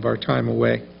of our time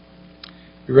away.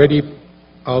 You ready?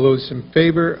 All those in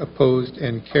favor, opposed,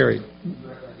 and carried.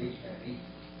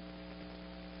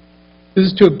 This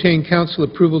is to obtain council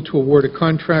approval to award a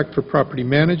contract for property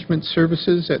management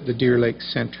services at the Deer Lake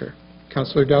Center.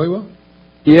 Councillor Dhaliwal?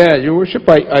 Yeah, Your Worship,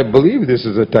 I believe this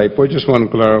is a typo. Just want to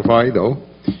clarify, though.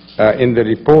 In the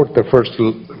report, the first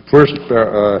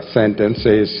sentence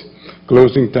says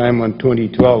closing time on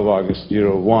 2012, August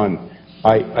 01.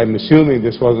 I'm assuming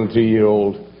this wasn't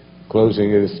 3-year-old.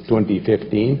 Closing is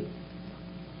 2015.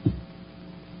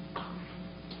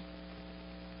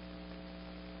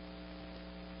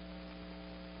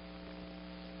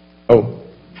 Oh,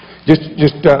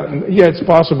 yeah, it's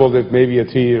possible that maybe a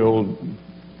 3-year-old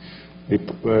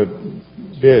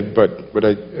did, but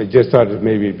I just thought it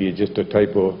maybe be just a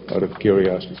typo out of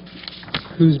curiosity.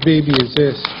 Whose baby is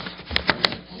this?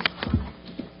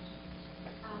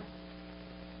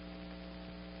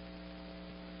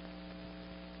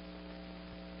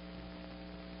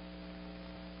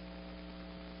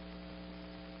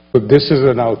 But this is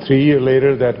now 3 years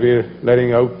later that we're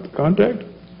letting out the contract?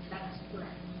 That's correct.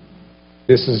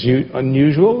 This is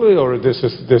unusual, or this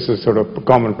is sort of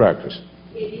common practice?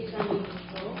 It is unusual.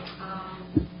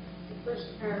 The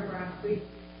first paragraph reads,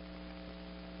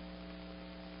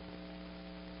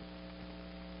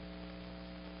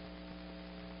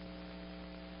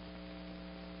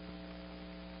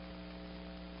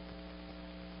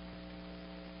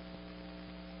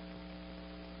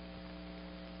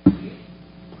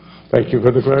 Thank you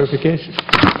for the clarification.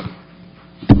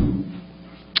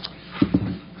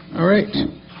 All right.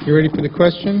 You ready for the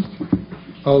question?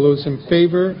 All those in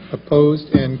favor,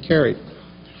 opposed, and carried.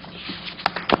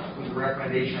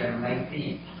 Recommendation item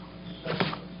 19.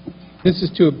 This is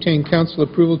to obtain council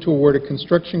approval to award a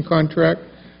construction contract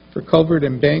for culvert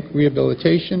and bank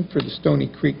rehabilitation for the Stony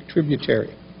Creek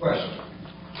tributary. Question.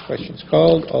 Questions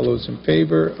called. All those in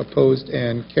favor, opposed,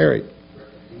 and carried.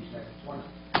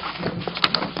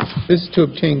 This is to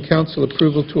obtain council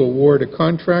approval to award a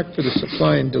contract for the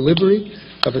supply and delivery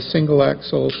of a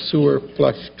single-axle sewer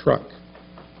flush truck.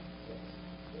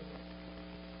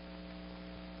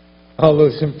 All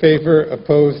those in favor,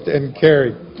 opposed, and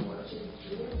carried.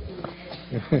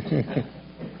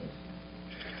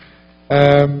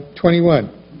 21.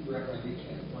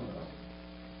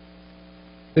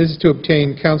 This is to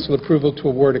obtain council approval to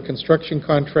award a construction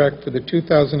contract for the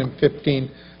 2015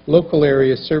 Local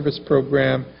Area Service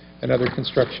Program and other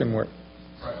construction work.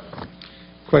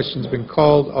 Question's been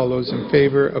called. All those in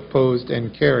favor, opposed,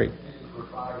 and carried.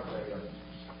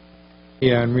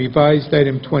 Yeah, and revised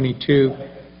item 22.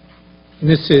 And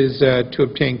this is to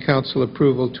obtain council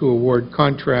approval to award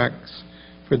contracts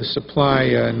for the supply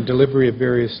and delivery of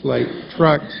various light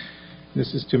trucks.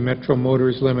 This is to Metro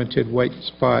Motors Limited White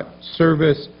Spot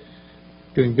Service,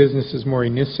 doing business as Mori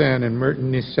Nissan and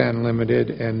Merton Nissan Limited,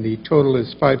 and the total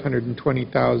is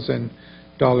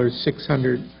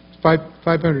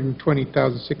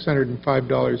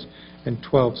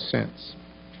 $520,605.12.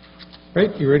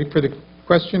 Right, you ready for the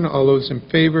question? All those in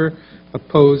favor,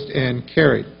 opposed, and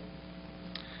carried.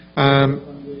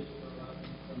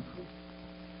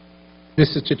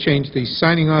 This is to change the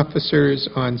signing officers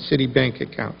on city bank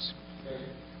accounts.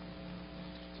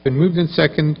 It's been moved in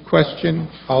second. Question.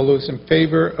 All those in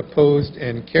favor, opposed,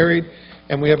 and carried.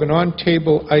 And we have an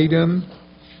on-table item.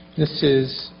 This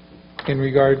is in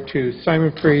regard to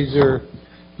Simon Fraser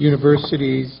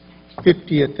University's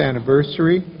 50th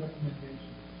anniversary.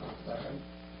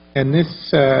 And this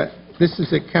is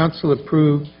that council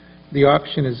approved. The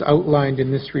option is outlined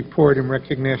in this report in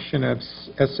recognition of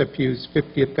SFU's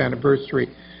 50th anniversary.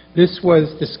 This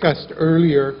was discussed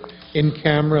earlier in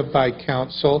camera by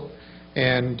council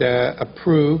and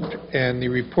approved, and the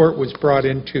report was brought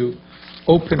into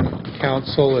open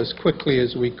council as quickly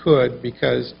as we could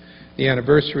because the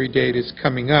anniversary date is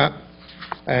coming up,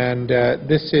 and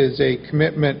this is a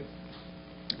commitment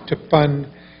to fund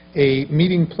a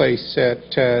meeting place at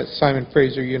Simon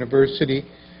Fraser University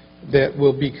that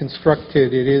will be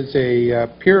constructed. It is a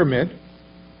pyramid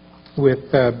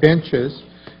with benches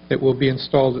that will be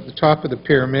installed at the top of the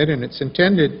pyramid, and it's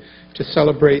intended to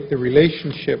celebrate the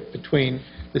relationship between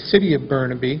the City of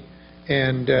Burnaby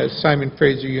and Simon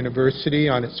Fraser University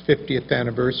on its 50th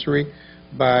anniversary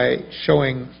by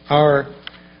showing our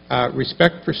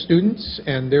respect for students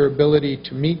and their ability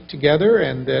to meet together,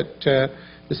 and that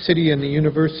the City and the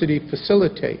University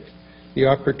facilitate the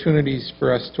opportunities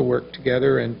for us to work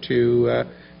together and to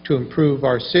improve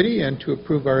our city and to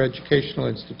improve our educational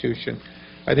institution.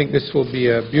 I think this will be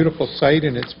a beautiful site,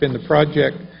 and it's been the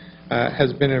project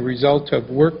has been a result of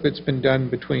work that's been done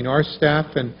between our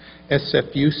staff and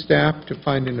SFU staff to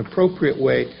find an appropriate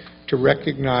way to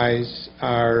recognize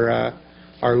our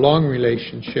long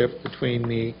relationship between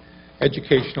the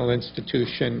educational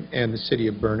institution and the City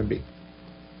of Burnaby.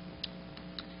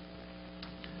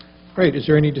 Right, is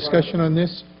there any discussion on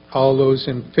this? All those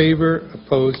in favor,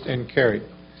 opposed, and carried.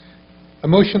 A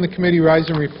motion the committee rise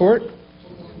and report.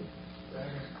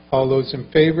 All those in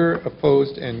favor,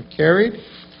 opposed, and carried.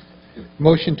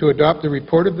 Motion to adopt the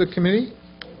report of the committee.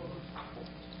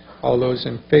 All those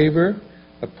in favor,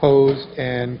 opposed,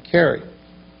 and carried.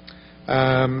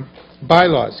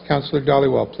 Bylaws. Councillor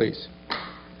Dhaliwal, please.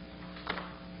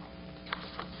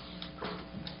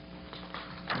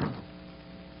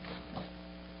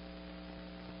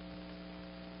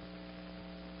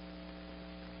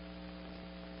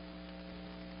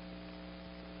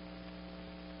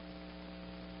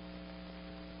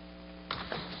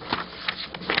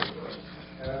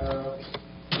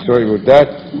 Sorry about that,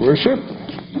 Worship.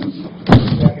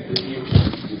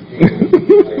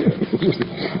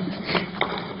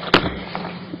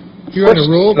 You're on a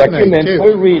roll tonight, second and too.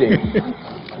 third reading.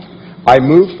 I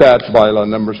move that bylaw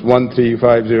numbers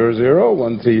 13500,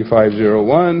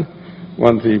 13501,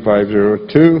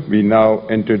 13502 be now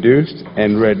introduced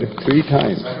and read 3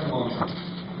 times.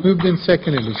 Moved and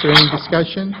seconded. Is there any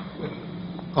discussion?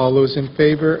 All those in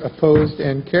favor, opposed,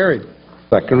 and carried.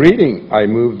 Second reading, I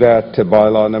move that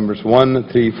bylaw numbers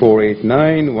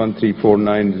 13489,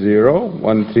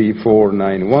 13490,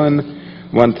 13491,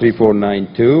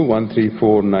 13492,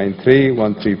 13493,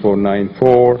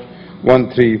 13494,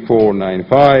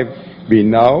 13495 be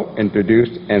now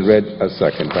introduced and read a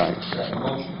second time.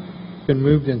 Been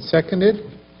moved and seconded.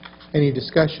 Any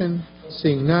discussion?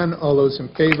 Seeing none, all those in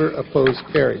favor, opposed,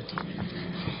 carried.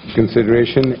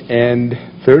 Consideration and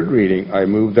third reading, I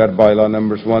move that bylaw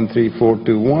numbers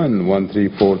 13421,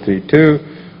 13432,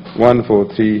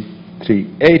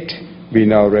 14338 be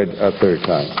now read a third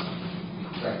time.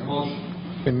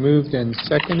 Been moved and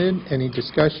seconded. Any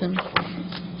discussion?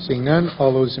 Seeing none,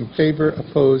 all those in favor,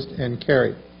 opposed, and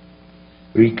carried.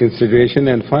 Reconsideration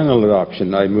and final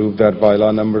adoption, I move that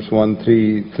bylaw numbers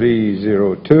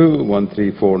 13302,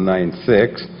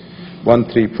 13496,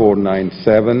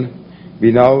 13497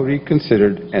 be now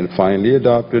reconsidered and finally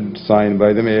adopted, signed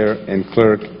by the Mayor and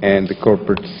Clerk, and the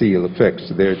corporate seal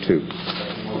affixed thereto.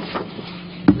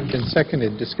 Been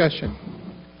seconded. Discussion.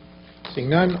 Seeing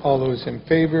none, all those in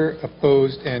favor,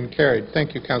 opposed, and carried.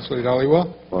 Thank you, Councillor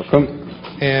Dhaliwal. Welcome.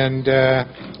 And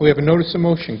we have a notice of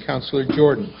motion. Councillor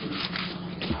Jordan.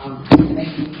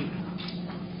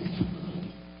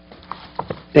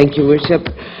 Thank you, Worship.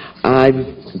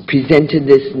 I've presented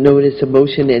this notice of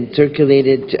motion and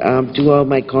circulated to all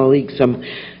my colleagues some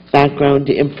background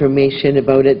information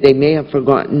about it. They may have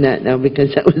forgotten that now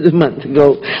because that was a month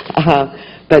ago.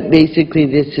 But basically,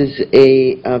 this is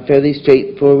a fairly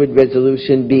straightforward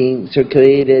resolution being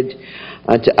circulated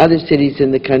to other cities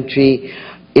in the country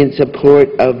in support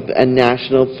of a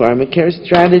national pharmacare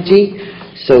strategy.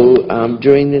 So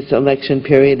during this election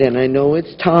period, and I know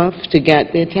it's tough to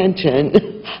get the attention,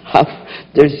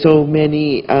 there's so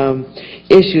many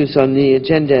issues on the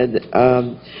agenda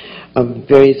of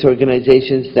various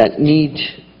organizations that need,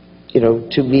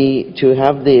 to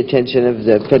have the attention of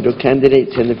the federal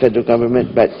candidates and the federal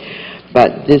government. But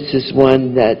this is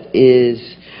one that is,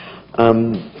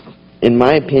 in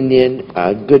my opinion,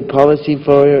 a good policy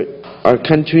for our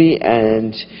country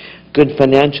and good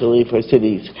financially for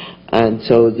cities. And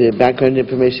so the background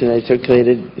information I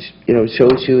circulated,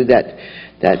 shows you that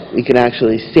we can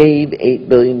actually save $8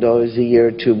 billion a year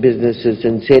to businesses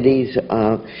and cities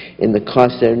in the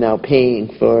cost they're now paying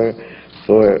for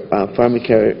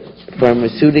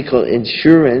pharmaceutical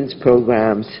insurance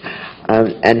programs,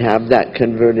 and have that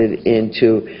converted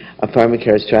into a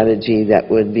pharmacare strategy that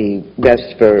would be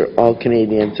best for all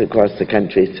Canadians across the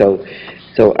country. So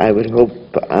So I would hope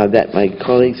that my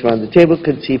colleagues around the table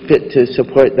could see fit to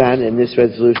support that, and this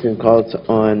resolution calls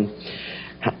on,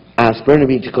 ask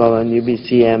Burnaby to call on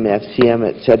UBCM, FCM,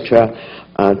 etc.,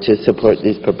 to support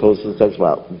these proposals as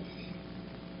well.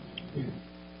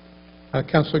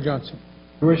 Councillor Johnson.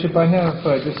 Your Worship, I have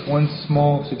just one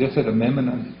small suggested amendment.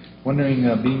 I'm wondering,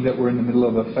 being that we're in the middle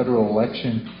of a federal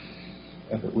election,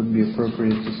 if it wouldn't be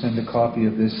appropriate to send a copy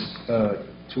of this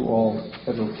to all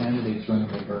federal candidates running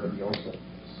for Burnaby also,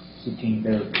 seeking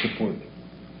their support.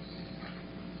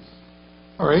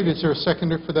 All right, is there a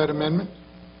seconder for that amendment?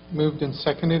 Moved and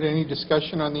seconded. Any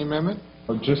discussion on the amendment?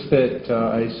 Just that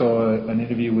I saw an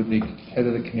interview with the head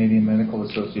of the Canadian Medical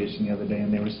Association the other day,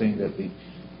 and they were saying that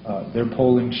their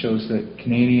polling shows that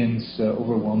Canadians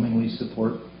overwhelmingly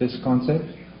support this concept.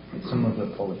 Some of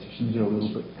the politicians are a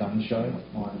little bit gun-shy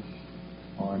on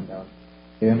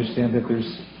they understand that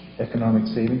there's economic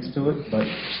savings to it, but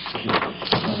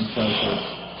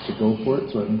gun-shy to go for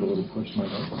it, so I think a little push my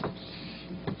vote.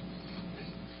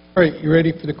 All right, you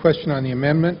ready for the question on the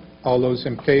amendment? All those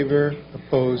in favor,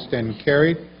 opposed, and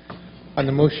carried. On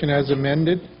the motion as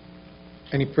amended,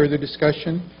 any further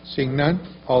discussion? Seeing none,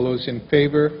 all those in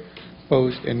favor,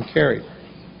 opposed, and carried.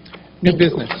 New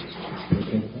business.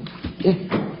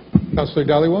 Councillor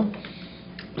Dhaliwal?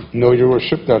 No, Your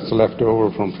Worship, that's left over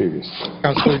from previous.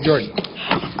 Councillor Jordan?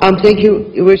 Thank you,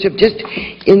 Your Worship. Just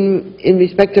in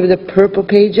respect of the purple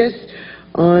pages,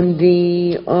 on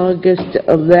the August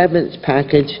 11th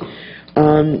package,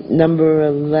 number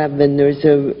 11, there's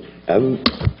a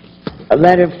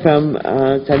letter from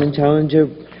Simon Challenger,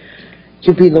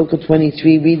 QP Local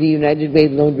 23, read the United Way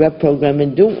Load Rep Program,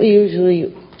 and don't we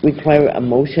usually require a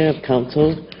motion of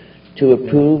council to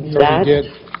approve that? We did.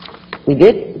 We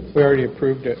did? We already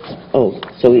approved it. Oh,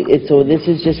 so this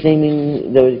is just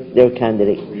naming their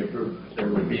candidate. We approved. There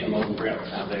would be a local rep.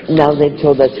 Now they've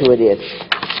told us who it is.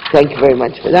 Thank you very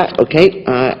much for that. Okay,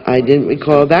 I didn't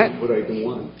recall that. What item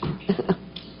 1?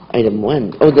 Item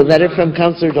 1. Oh, the letter from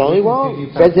Councillor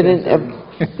Dhaliwal, President of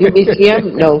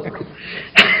UBCM? No.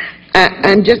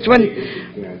 And just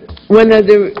one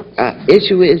other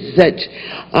issue is that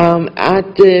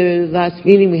at the last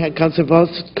meeting we had Councillor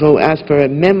Volsco ask for a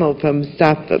memo from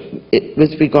staff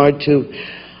with regard to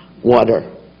water.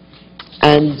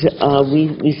 And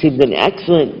we received an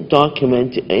excellent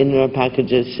document in our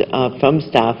packages from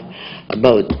staff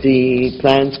about the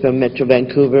plans from Metro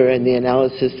Vancouver and the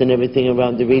analysis and everything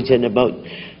around the region about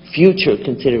future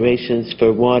considerations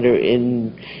for water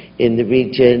in the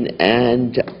region.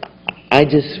 And I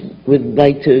just would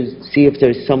like to see if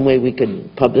there's some way we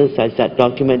could publicize that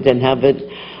document and have it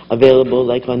available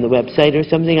like on the website or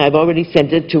something. I've already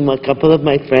sent it to a couple of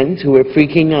my friends who are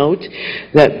freaking out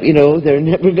that, you know, they're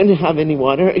never going to have any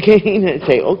water again. I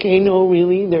say, okay, no,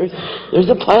 really, there's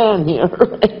a plan here.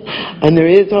 And there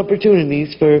is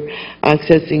opportunities for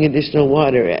accessing additional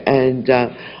water. And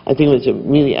I think it was a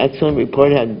really excellent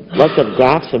report. It had lots of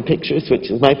graphs and pictures, which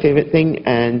is my favorite thing.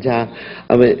 And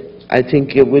I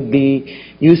think it would be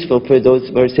useful for those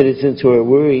of our citizens who are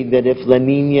worried that if La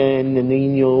Nina and El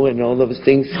Nino and all those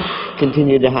things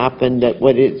continue to happen, that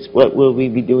what will we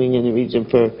be doing in the region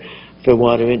for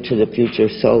water into the future.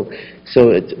 So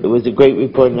it was a great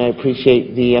report, and I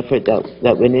appreciate the effort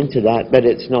that went into that. But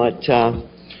it's not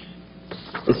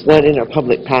in our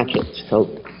public package.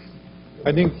 So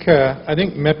I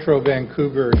think Metro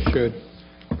Vancouver should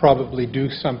probably do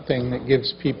something that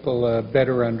gives people a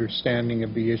better understanding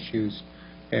of the issues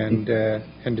and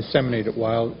disseminate it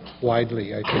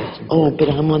widely. I think it's important. Oh, but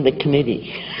I'm on the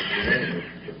committee.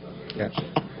 Yeah.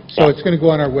 So it's going to go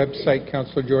on our website,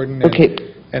 Councillor Jordan. And, okay.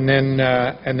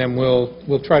 And then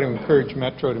we'll try to encourage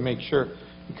Metro to make sure,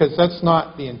 because that's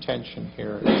not the intention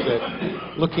here. Is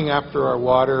that looking after our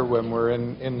water when we're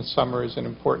in the summer is an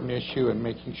important issue, and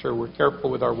making sure we're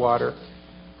careful with our water.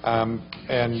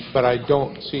 But I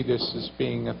don't see this as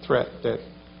being a threat that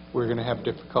we're going to have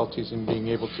difficulties in being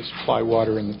able to supply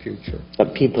water in the future.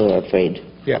 But people are afraid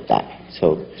of that.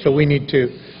 So we need to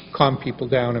calm people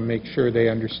down and make sure they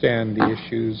understand the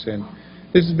issues. And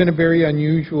this has been a very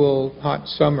unusual hot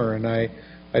summer, and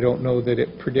I don't know that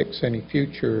it predicts any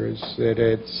futures. That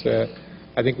it's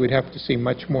I think we'd have to see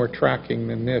much more tracking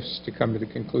than this to come to the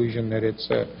conclusion that it's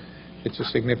a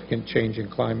significant change in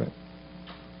climate.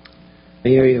 I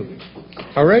hear you.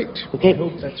 All right. Okay. I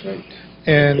hope that's right.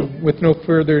 And with no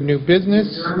further new business,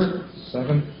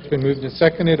 it's been moved and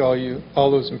seconded. All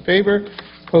those in favor,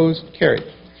 opposed, carried.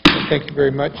 And thank you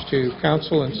very much to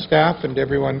council and staff and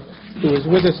everyone who was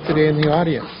with us today in the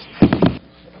audience.